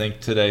does. I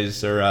think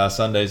Sunday's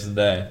the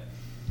day.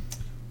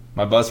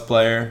 My bus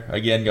player,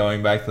 again,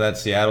 going back to that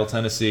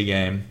Seattle-Tennessee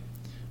game,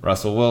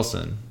 Russell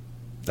Wilson.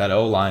 That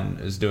O-line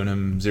is doing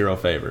him zero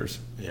favors.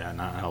 Yeah,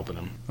 not helping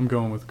him. I'm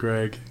going with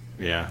Greg.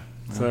 Yeah.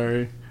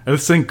 Sorry. I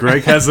just think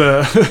Greg has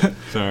I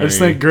just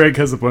think Greg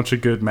has a bunch of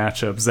good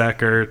matchups. Zach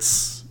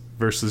Ertz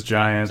versus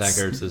Giants. Zach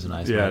Ertz is a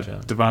nice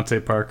matchup.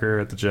 Devontae Parker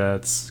at the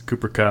Jets.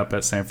 Cooper Kupp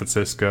at San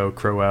Francisco.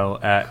 Crowell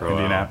at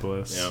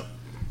Indianapolis. Yep.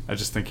 I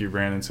just think you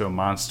ran into a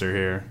monster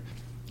here.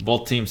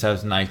 Both teams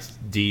have nice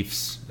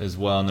deefs as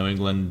well. New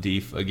England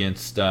deef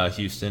against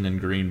Houston and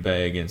Green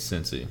Bay against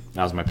Cincy.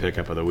 That was my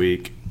pickup of the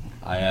week.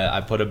 I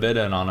put a bid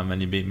in on them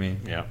and you beat me.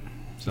 Yeah.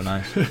 So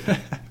nice.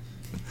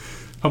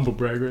 Humble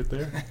brag right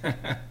there.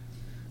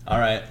 All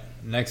right,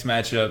 next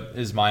matchup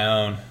is my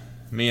own.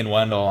 Me and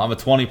Wendell. I'm a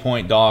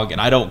 20-point dog,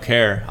 and I don't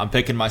care. I'm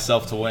picking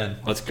myself to win.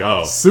 Let's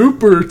go.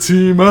 Super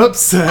team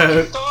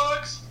upset.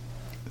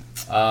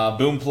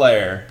 Boom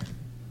player,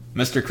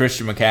 Mr.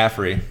 Christian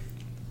McCaffrey,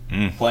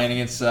 playing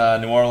against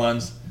New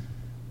Orleans.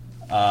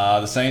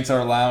 The Saints are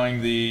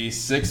allowing the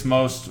 6th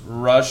most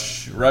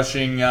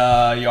rushing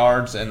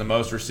yards and the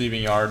most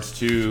receiving yards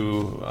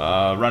to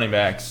running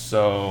backs.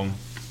 So,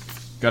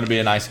 going to be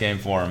a nice game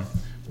for him.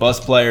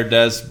 Bus player,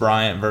 Dez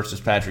Bryant versus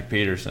Patrick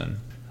Peterson.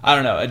 I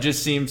don't know. It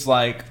just seems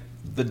like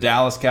the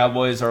Dallas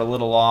Cowboys are a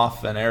little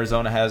off, and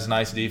Arizona has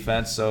nice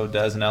defense, so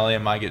Dez and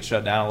Elliott might get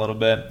shut down a little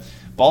bit.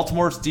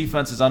 Baltimore's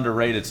defense is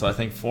underrated, so I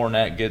think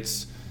Fournette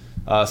gets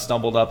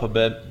stumbled up a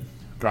bit.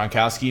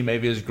 Gronkowski,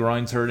 maybe his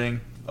groin's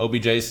hurting.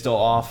 OBJ's still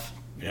off.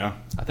 Yeah.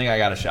 I think I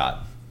got a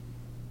shot.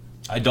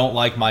 I don't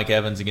like Mike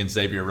Evans against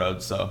Xavier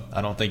Rhodes, so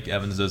I don't think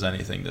Evans does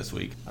anything this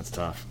week. That's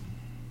tough.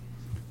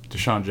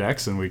 Deshaun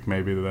Jackson week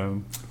maybe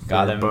then.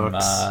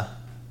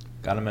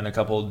 Got him in a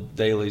couple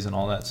dailies and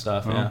all that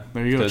stuff. Well, yeah.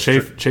 There you go.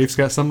 Chafe's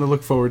got something to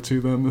look forward to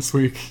then this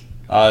week.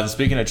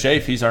 Speaking of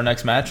Chafe, he's our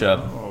next matchup.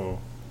 Oh.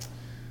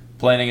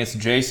 Playing against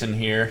Jason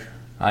here.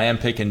 I am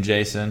picking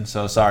Jason,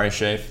 so sorry,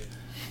 Chafe.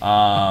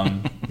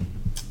 My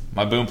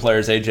boom player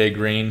is AJ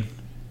Green.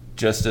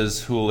 Just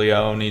as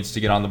Julio needs to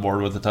get on the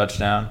board with a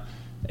touchdown,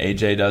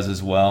 AJ does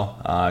as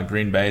well.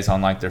 Green Bay's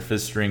on like their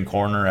 5th string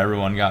corner.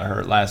 Everyone got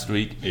hurt last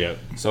week. Yep.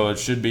 So it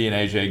should be an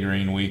AJ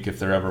Green week if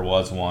there ever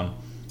was one.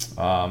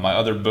 My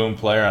other boom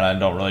player, and I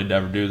don't really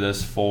ever do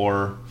this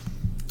for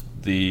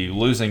the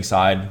losing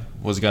side,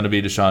 was going to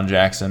be Deshaun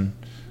Jackson.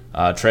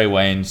 Trey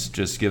Waynes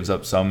just gives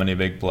up so many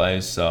big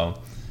plays, so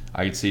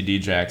I could see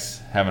D-Jax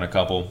having a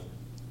couple.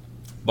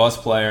 Bus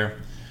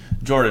player,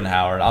 Jordan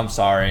Howard. I'm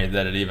sorry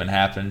that it even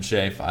happened,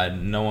 Shafe.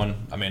 No one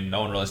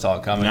really saw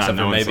it coming, except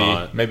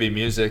for maybe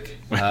Music.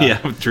 Yeah,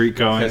 Treat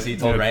Cohen. Because he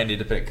told Randy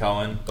to pick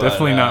Cohen. But,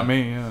 definitely not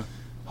me, yeah.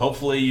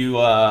 Hopefully you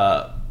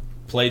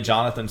play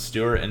Jonathan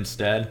Stewart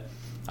instead.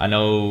 I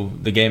know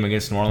the game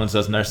against New Orleans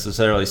doesn't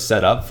necessarily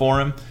set up for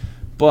him,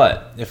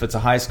 but if it's a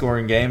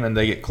high-scoring game and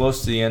they get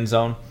close to the end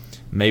zone,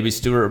 maybe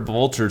Stewart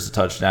vultures a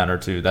touchdown or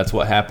two. That's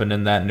what happened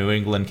in that New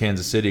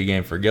England-Kansas City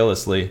game for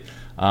Gillislee.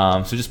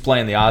 So just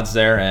playing the odds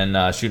there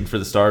and shooting for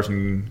the stars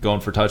and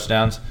going for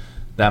touchdowns,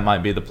 that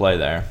might be the play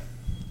there.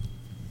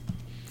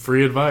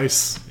 Free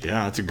advice.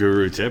 Yeah, that's a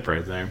guru tip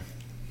right there.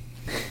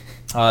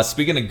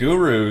 Speaking of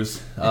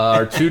gurus,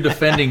 our 2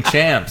 defending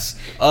champs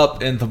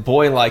up in the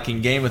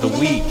boy-liking game of the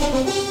week.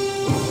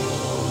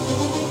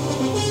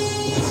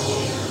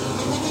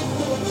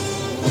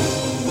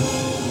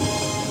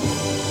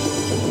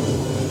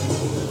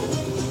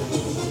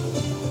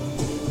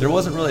 There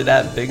wasn't really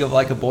that big of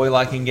like a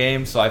boy-liking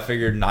game, so I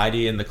figured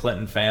Nighty and the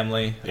Clinton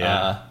family.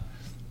 Yeah.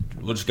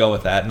 We'll just go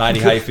with that. Nighty,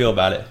 how you feel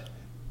about it?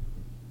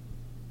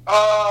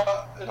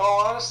 In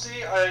all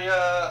honesty,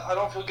 I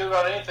don't feel good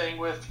about anything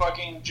with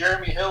fucking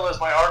Jeremy Hill as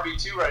my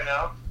RB2 right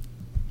now.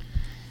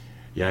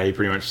 Yeah, he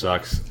pretty much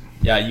sucks.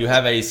 Yeah, you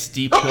have a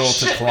steep hill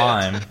to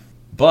climb,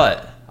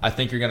 but I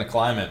think you're going to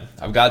climb it.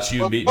 I've got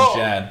you beating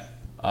Chad.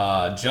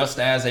 Just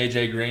as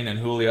AJ Green and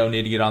Julio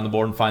need to get on the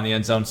board and find the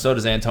end zone, so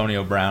does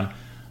Antonio Brown.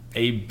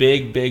 A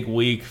big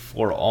week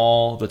for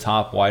all the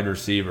top wide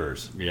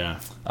receivers. Yeah.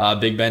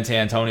 Big Ben to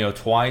Antonio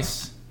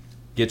twice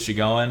gets you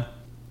going.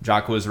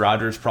 Jacquizz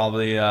Rodgers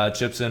probably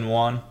chips in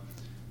one.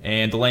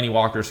 And Delaney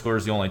Walker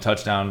scores the only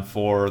touchdown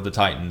for the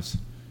Titans.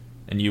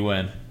 And you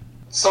win.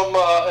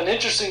 An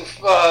interesting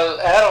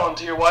add-on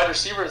to your wide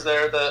receivers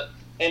there, that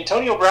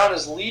Antonio Brown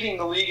is leading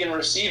the league in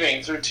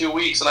receiving through 2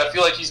 weeks, and I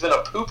feel like he's been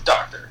a poop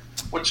doctor,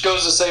 which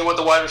goes to say what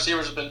the wide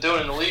receivers have been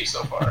doing in the league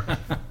so far.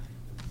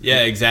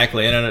 Yeah,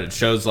 exactly. And it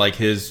shows like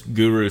his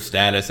guru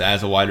status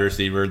as a wide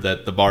receiver,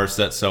 that the bar is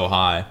set so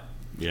high.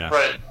 Yeah.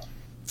 Right.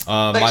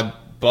 My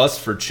bust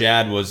for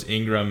Chad was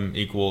Ingram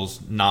equals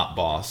not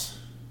boss.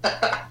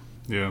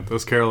 Yeah,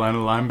 those Carolina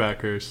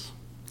linebackers.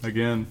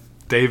 Again,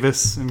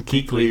 Davis and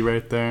Kuechly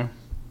right there.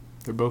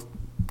 They're both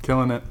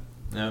killing it.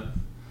 Yep.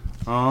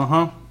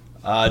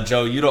 Uh-huh.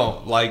 Joe, you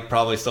don't like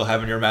probably still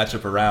having your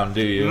matchup around,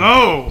 do you?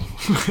 No!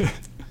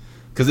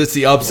 Because it's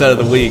the upset of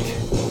the week.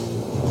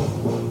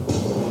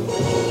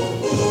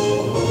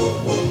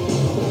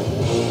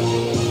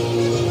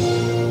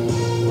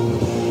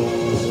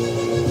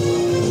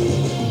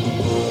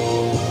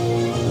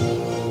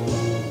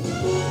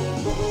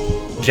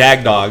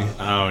 Jag Dog.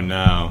 Oh,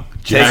 no.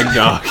 Jag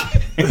Dog.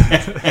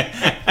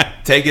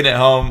 Taking it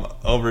home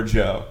over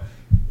Joe.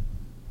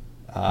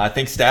 I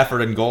think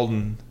Stafford and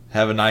Golden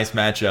have a nice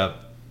matchup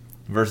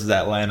versus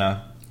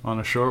Atlanta. On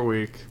a short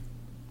week.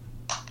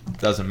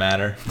 Doesn't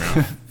matter.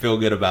 Feel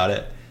good about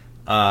it.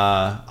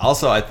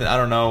 Also, I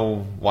don't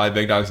know why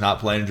Big Dog's not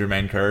playing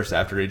Jermaine Kearse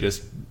after he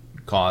just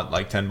caught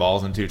like 10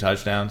 balls and 2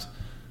 touchdowns.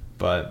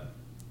 But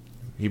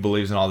he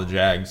believes in all the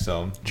Jags.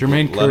 So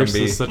Jermaine let him Kearse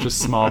be. is such a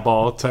small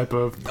ball type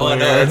of player. Oh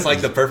no, it's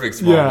like the perfect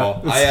small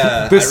ball.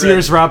 This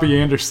year's Robbie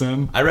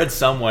Anderson. I read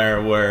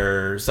somewhere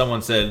where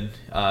someone said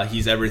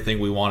he's everything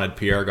we wanted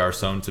Pierre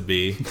Garçon to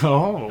be.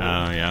 Oh,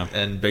 yeah.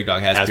 And Big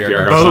Dog has Pierre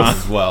Pierre Garçon Garçon.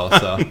 as well,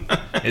 so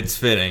it's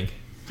fitting.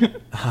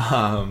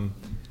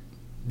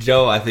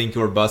 Joe, I think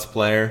your bust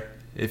player,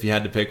 if you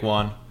had to pick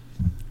one,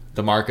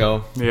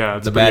 DeMarco. Yeah,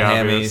 it's the bad pretty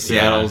hammy, obvious.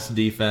 Seattle's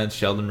defense,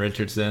 Sheldon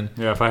Richardson.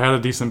 Yeah, if I had a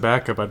decent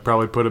backup, I'd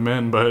probably put him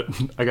in, but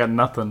I got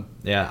nothing.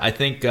 Yeah, I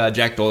think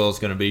Jack Doyle is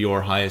going to be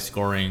your highest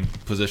scoring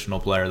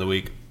positional player of the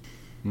week.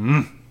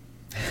 Matchup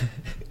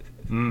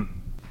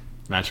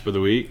of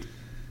the week.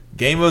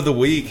 Game of the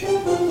week.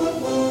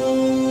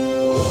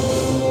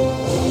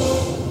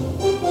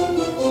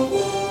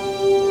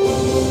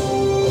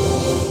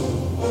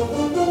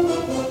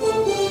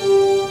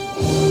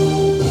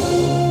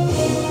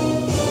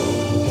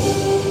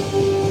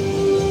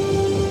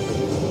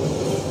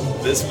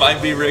 This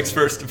might be Rick's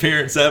first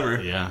appearance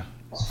ever. Yeah.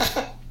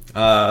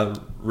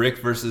 Rick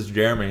versus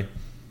Jeremy.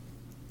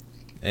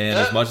 And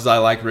as much as I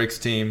like Rick's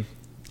team,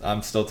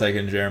 I'm still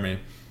taking Jeremy.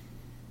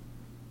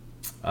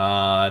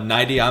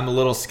 90, I'm a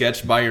little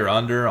sketched by your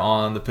under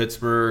on the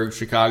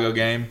Pittsburgh-Chicago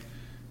game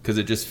because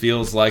it just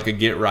feels like a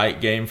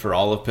get-right game for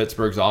all of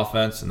Pittsburgh's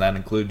offense, and that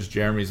includes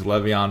Jeremy's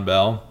Le'Veon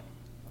Bell.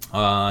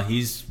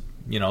 He's,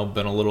 been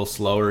a little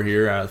slower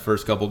here the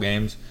first couple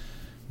games,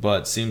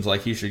 but seems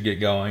like he should get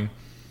going.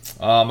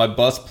 My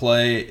bust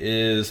play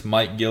is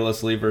Mike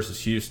Gillislee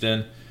versus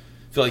Houston.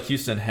 I feel like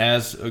Houston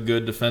has a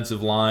good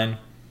defensive line,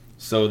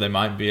 so they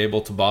might be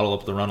able to bottle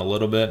up the run a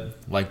little bit.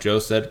 Like Joe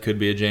said, could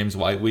be a James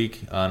White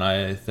week, and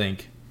I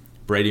think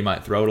Brady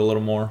might throw it a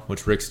little more,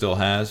 which Rick still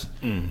has.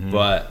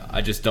 But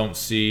I just don't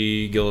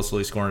see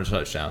Gillislee scoring a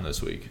touchdown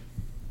this week.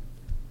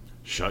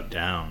 Shut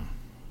down.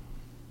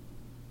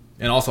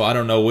 And also, I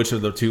don't know which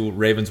of the two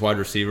Ravens wide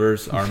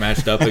receivers are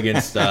matched up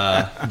against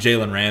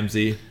Jalen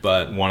Ramsey,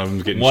 but one of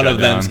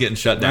them's getting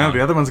shut down. No,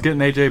 the other one's getting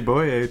AJ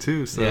Boye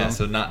too. So yeah,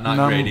 so not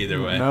great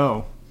either way.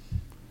 No,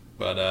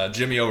 but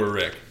Jimmy over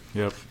Rick.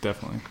 Yep,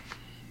 definitely.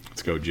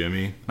 Let's go,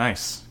 Jimmy.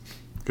 Nice,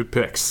 good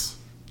picks.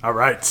 All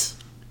right.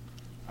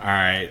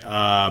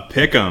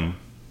 Pick 'em.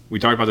 We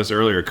talked about this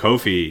earlier.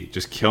 Kofi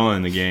just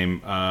killing the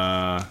game.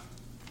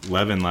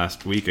 11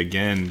 last week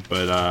again,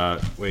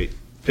 but wait.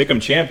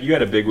 Pick'em champ, you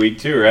had a big week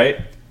too, right?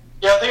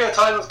 Yeah, I think I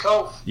tied with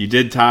Cove. You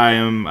did tie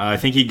him. I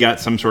think he got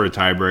some sort of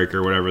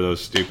tiebreaker, whatever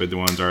those stupid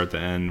ones are at the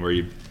end, where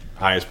you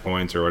highest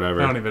points or whatever.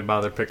 I don't even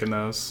bother picking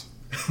those.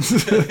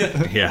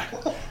 Yeah.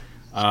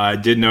 I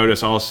did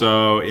notice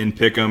also in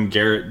Pick'em,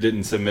 Garrett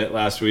didn't submit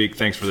last week.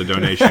 Thanks for the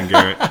donation,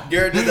 Garrett.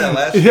 Garrett did that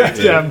last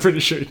week. Yeah, I'm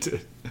pretty sure he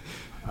did.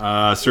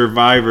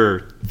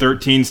 Survivor,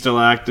 13 still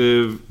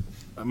active.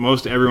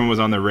 Most everyone was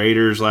on the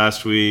Raiders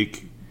last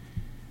week.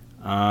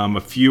 A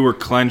few were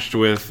clenched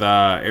with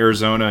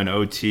Arizona and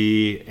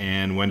OT,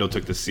 and Wendell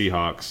took the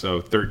Seahawks,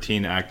 so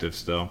 13 active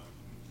still.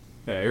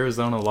 Yeah,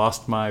 Arizona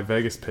lost my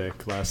Vegas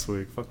pick last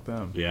week. Fuck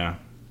them. Yeah.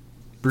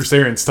 Bruce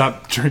Arians,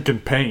 stop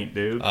drinking paint,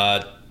 dude.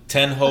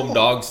 10 home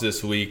dogs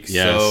this week,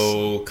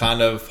 so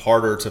kind of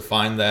harder to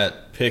find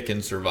that pick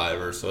in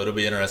Survivor. So it'll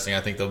be interesting. I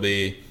think there'll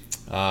be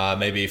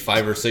maybe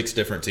 5 or 6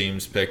 different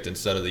teams picked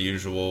instead of the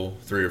usual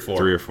 3 or 4.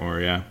 3 or 4,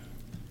 yeah.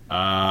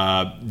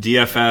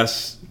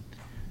 DFS...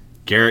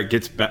 Garrett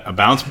gets a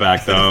bounce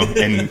back, though,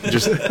 and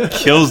just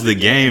kills the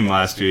game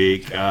last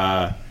week.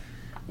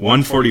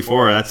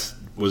 144, that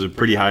was a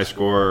pretty high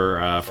score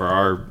for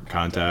our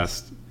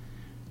contest.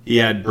 He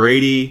had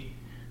Brady.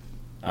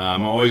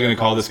 I'm always going to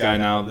call this guy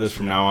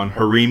from now on.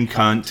 Hareem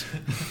Kunt,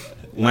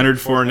 Leonard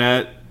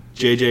Fournette,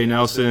 J.J.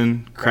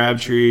 Nelson,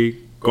 Crabtree,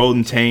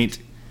 Golden Taint,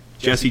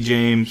 Jesse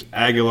James,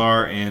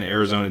 Aguilar, and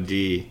Arizona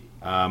D.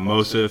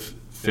 Mosif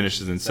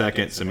finishes in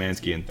second,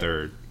 Szymanski in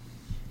third.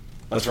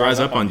 Let's rise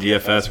up on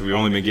DFS. We've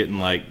only been getting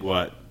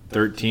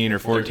 13 or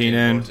 14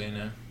 in. 14,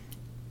 yeah.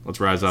 Let's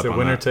rise up Is it on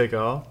winner that. take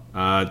all?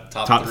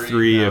 Top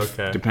three,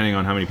 depending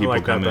on how many people I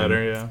like come that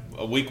better, in.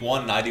 Yeah. Week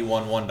 1,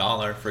 91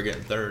 $1 for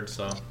getting third.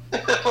 So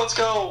Let's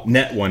go.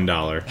 Net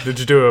 $1. Did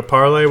you do a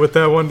parlay with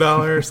that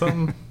 $1 or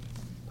something?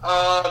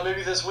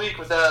 Maybe this week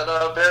with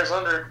that Bears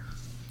under.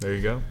 There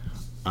you go.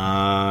 You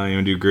want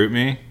to do Group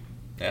Me?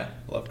 Yeah,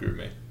 love Group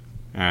Me.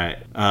 All right.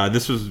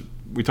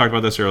 We talked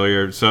about this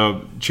earlier.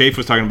 So Chafe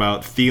was talking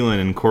about Thielen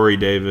and Corey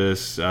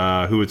Davis,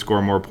 who would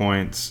score more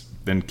points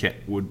than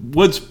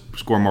would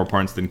score more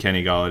points than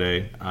Kenny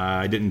Golladay.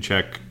 I didn't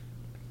check,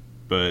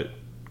 but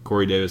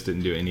Corey Davis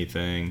didn't do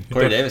anything.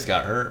 Corey Davis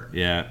got hurt.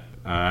 Yeah,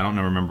 I don't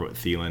remember what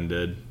Thielen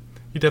did.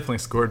 He definitely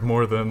scored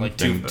more than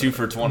 2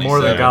 for 27.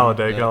 More than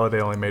Golladay. Yeah.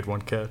 Golladay only made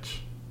 1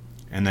 catch.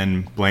 And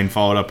then Blaine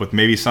followed up with,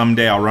 maybe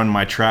someday I'll run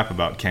my trap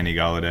about Kenny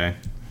Golladay.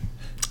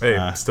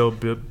 Hey, still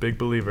a big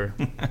believer.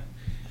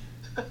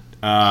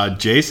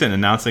 Jason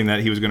announcing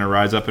that he was going to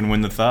rise up and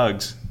win the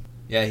Thugs.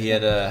 Yeah, he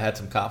had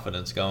some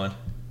confidence going.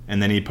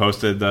 And then he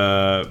posted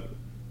the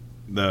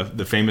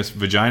famous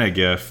vagina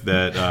gif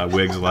that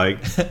Wiggs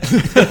liked.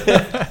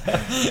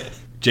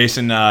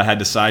 Jason had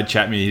to side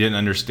chat me. He didn't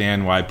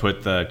understand why I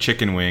put the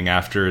chicken wing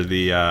after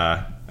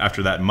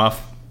that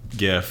muff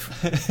gif.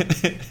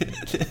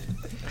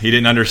 He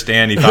didn't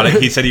understand.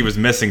 He said he was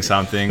missing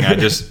something. I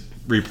just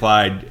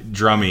replied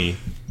drummy,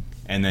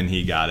 and then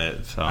he got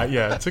it. So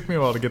yeah, it took me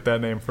a while to get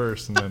that name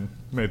first, and then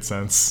made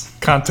sense.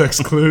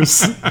 Context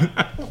clues.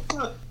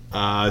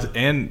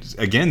 And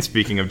again,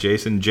 speaking of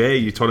Jason, Jay,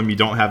 you told him you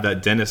don't have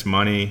that dentist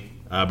money,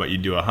 but you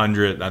do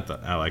 100.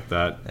 I like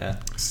that. Yeah,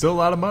 still a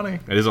lot of money.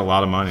 It is a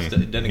lot of money. He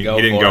didn't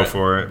go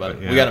for it.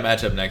 But yeah. we got a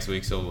matchup next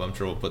week, so I'm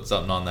sure we'll put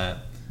something on that.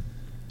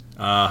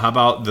 How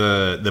about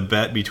the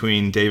bet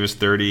between Davis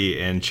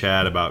 30 and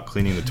Chad about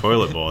cleaning the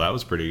toilet bowl? That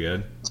was pretty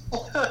good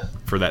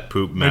for that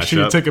poop matchup. Make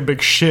sure you take a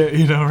big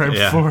shit, right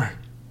before.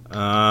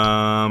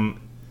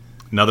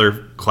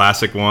 Another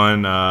classic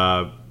one.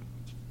 I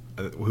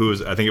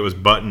think it was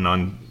Button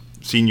on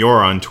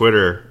Senior on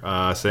Twitter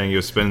saying he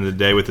was spending the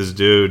day with his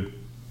dude,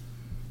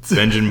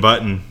 Benjamin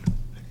Button.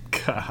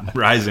 God.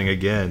 Rising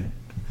again.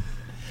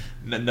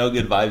 No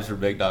good vibes for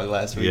Big Dog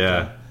last week.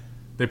 Yeah. Though.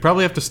 They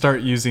probably have to start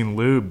using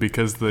lube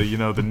because the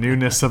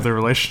newness of the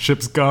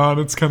relationship's gone.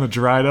 It's kind of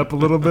dried up a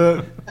little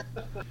bit.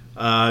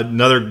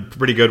 Another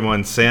pretty good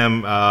one.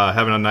 Sam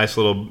having a nice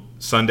little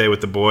Sunday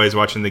with the boys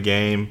watching the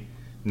game.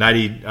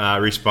 Nighty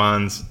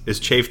responds,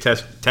 "Is Chafe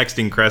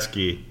texting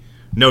Kresge?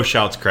 No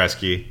shouts,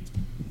 Kresge."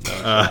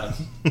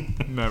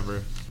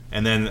 Never.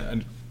 And then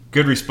a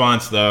good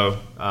response though.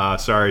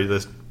 Sorry,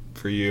 this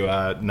for you,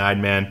 Nide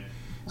Man.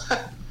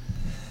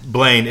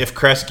 Blaine, if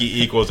Kresge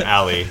equals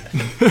Allie.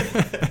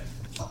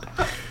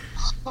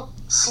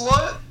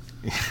 Slut.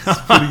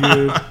 Pretty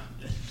good.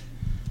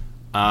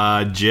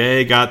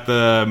 Jay got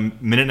the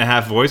minute and a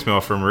half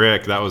voicemail from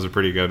Rick. That was a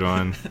pretty good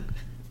one.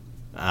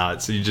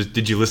 So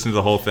did you listen to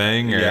the whole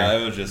thing? Or? Yeah,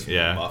 it was just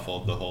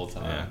muffled the whole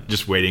time. Yeah.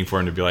 Just waiting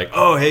for him to be like,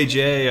 "Oh, hey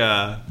Jay,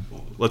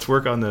 let's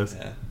work on this."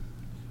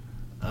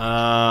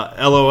 Yeah.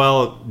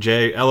 LOL,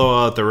 Jay.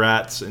 LOL at the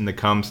Rats in the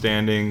cum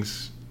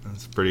standings.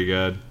 That's pretty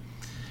good.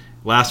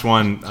 Last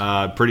one,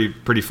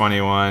 pretty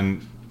funny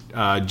one.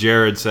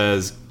 Jared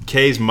says,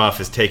 "Kay's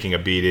muff is taking a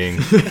beating."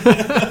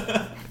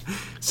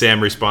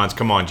 Sam responds,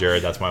 "Come on,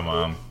 Jared, that's my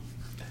mom."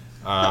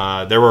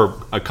 There were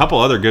a couple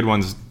other good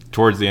ones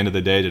towards the end of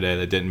the day today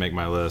that didn't make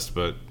my list,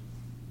 but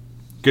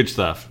good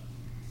stuff.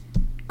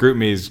 Group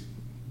Me's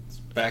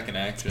back in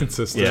action.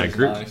 Consistent. Yeah,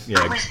 Group nice.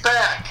 Yeah, He's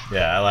back.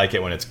 Yeah, I like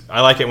it when it's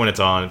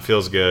on. It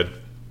feels good.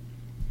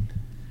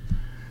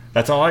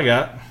 That's all I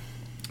got.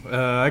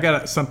 I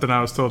got something I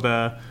was told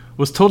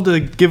to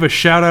give a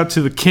shout out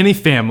to the Kinney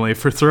family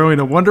for throwing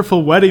a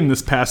wonderful wedding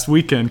this past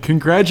weekend.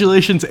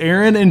 Congratulations,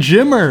 Aaron and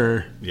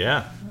Jimmer.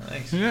 Yeah.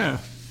 Thanks. Yeah.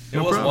 It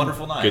was a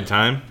wonderful night. Good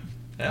time?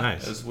 Yeah,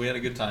 nice. We had a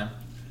good time.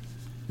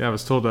 Yeah, I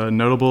was told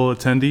notable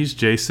attendees: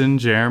 Jason,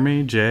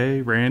 Jeremy,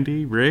 Jay,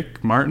 Randy,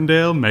 Rick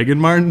Martindale, Megan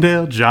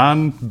Martindale,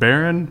 John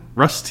Barron,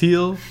 Russ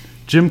Teal,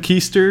 Jim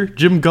Keister,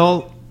 Jim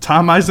Galt,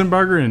 Tom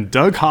Eisenbarger, and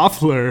Doug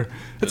Hoffler.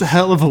 That's a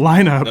hell of a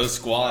lineup. No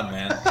squad,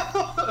 man.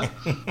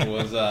 It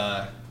was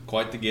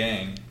quite the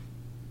gang.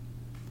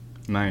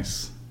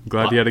 Nice.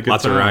 Glad you had a good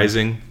Lots time. of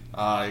rising.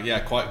 Yeah,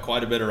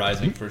 quite a bit of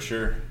rising for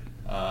sure.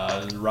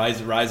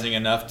 Rising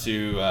enough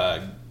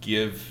to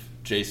give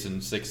Jason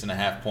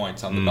 6.5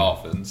 points on the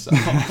Dolphins. So.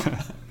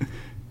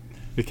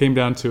 It came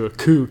down to a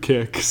coup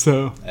kick,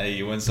 so. Hey,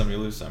 you win some, you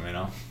lose some,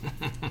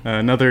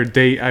 Another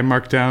date I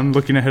marked down,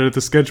 looking ahead at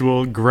the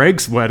schedule,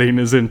 Greg's wedding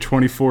is in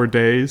 24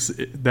 days.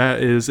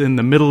 That is in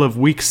the middle of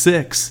week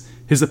 6.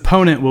 His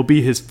opponent will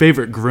be his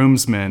favorite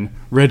groomsman,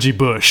 Reggie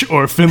Bush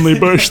or Finley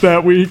Bush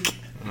that week.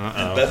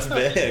 Uh-oh. That's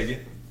big.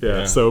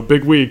 Yeah, so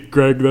big week,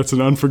 Greg. That's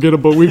an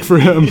unforgettable week for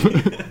him.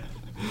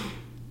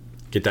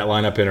 Get that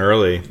lineup in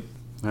early.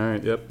 All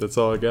right, yep, that's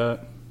all I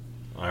got.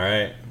 All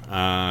right.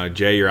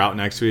 Jay, you're out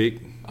next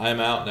week? I'm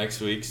out next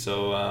week,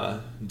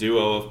 so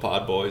duo of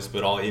Pod Boys,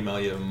 but I'll email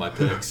you my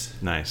picks.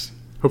 Nice.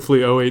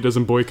 Hopefully 08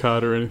 doesn't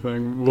boycott or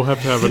anything. We'll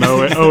have to have an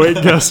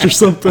 08 guest or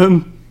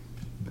something.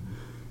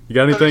 You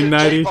got anything,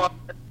 Nighty?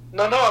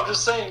 No, I'm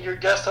just saying your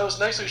guest host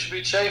next week should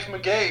be Chafe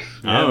McGafe.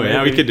 Oh,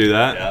 yeah, we could do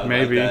that. Yeah,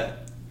 maybe. Like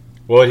that.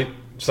 Well,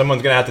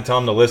 someone's going to have to tell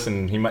him to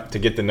listen to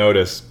get the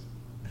notice.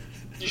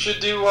 You should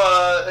do,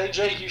 hey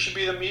Jake, you should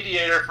be the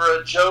mediator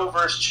for a Joe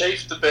versus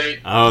Chafe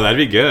debate. Oh, that'd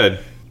be good.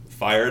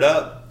 Fire it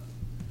up.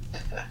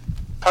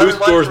 Who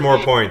scores more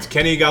points,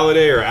 Kenny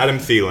Galladay or Adam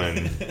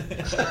Thielen?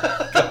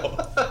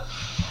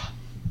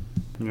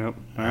 Yep.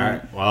 All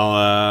right. Well,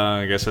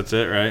 I guess that's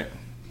it, right?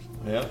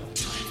 Yep.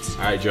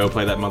 All right, Joe,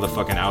 play that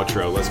motherfucking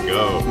outro. Let's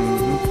go.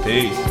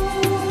 Peace.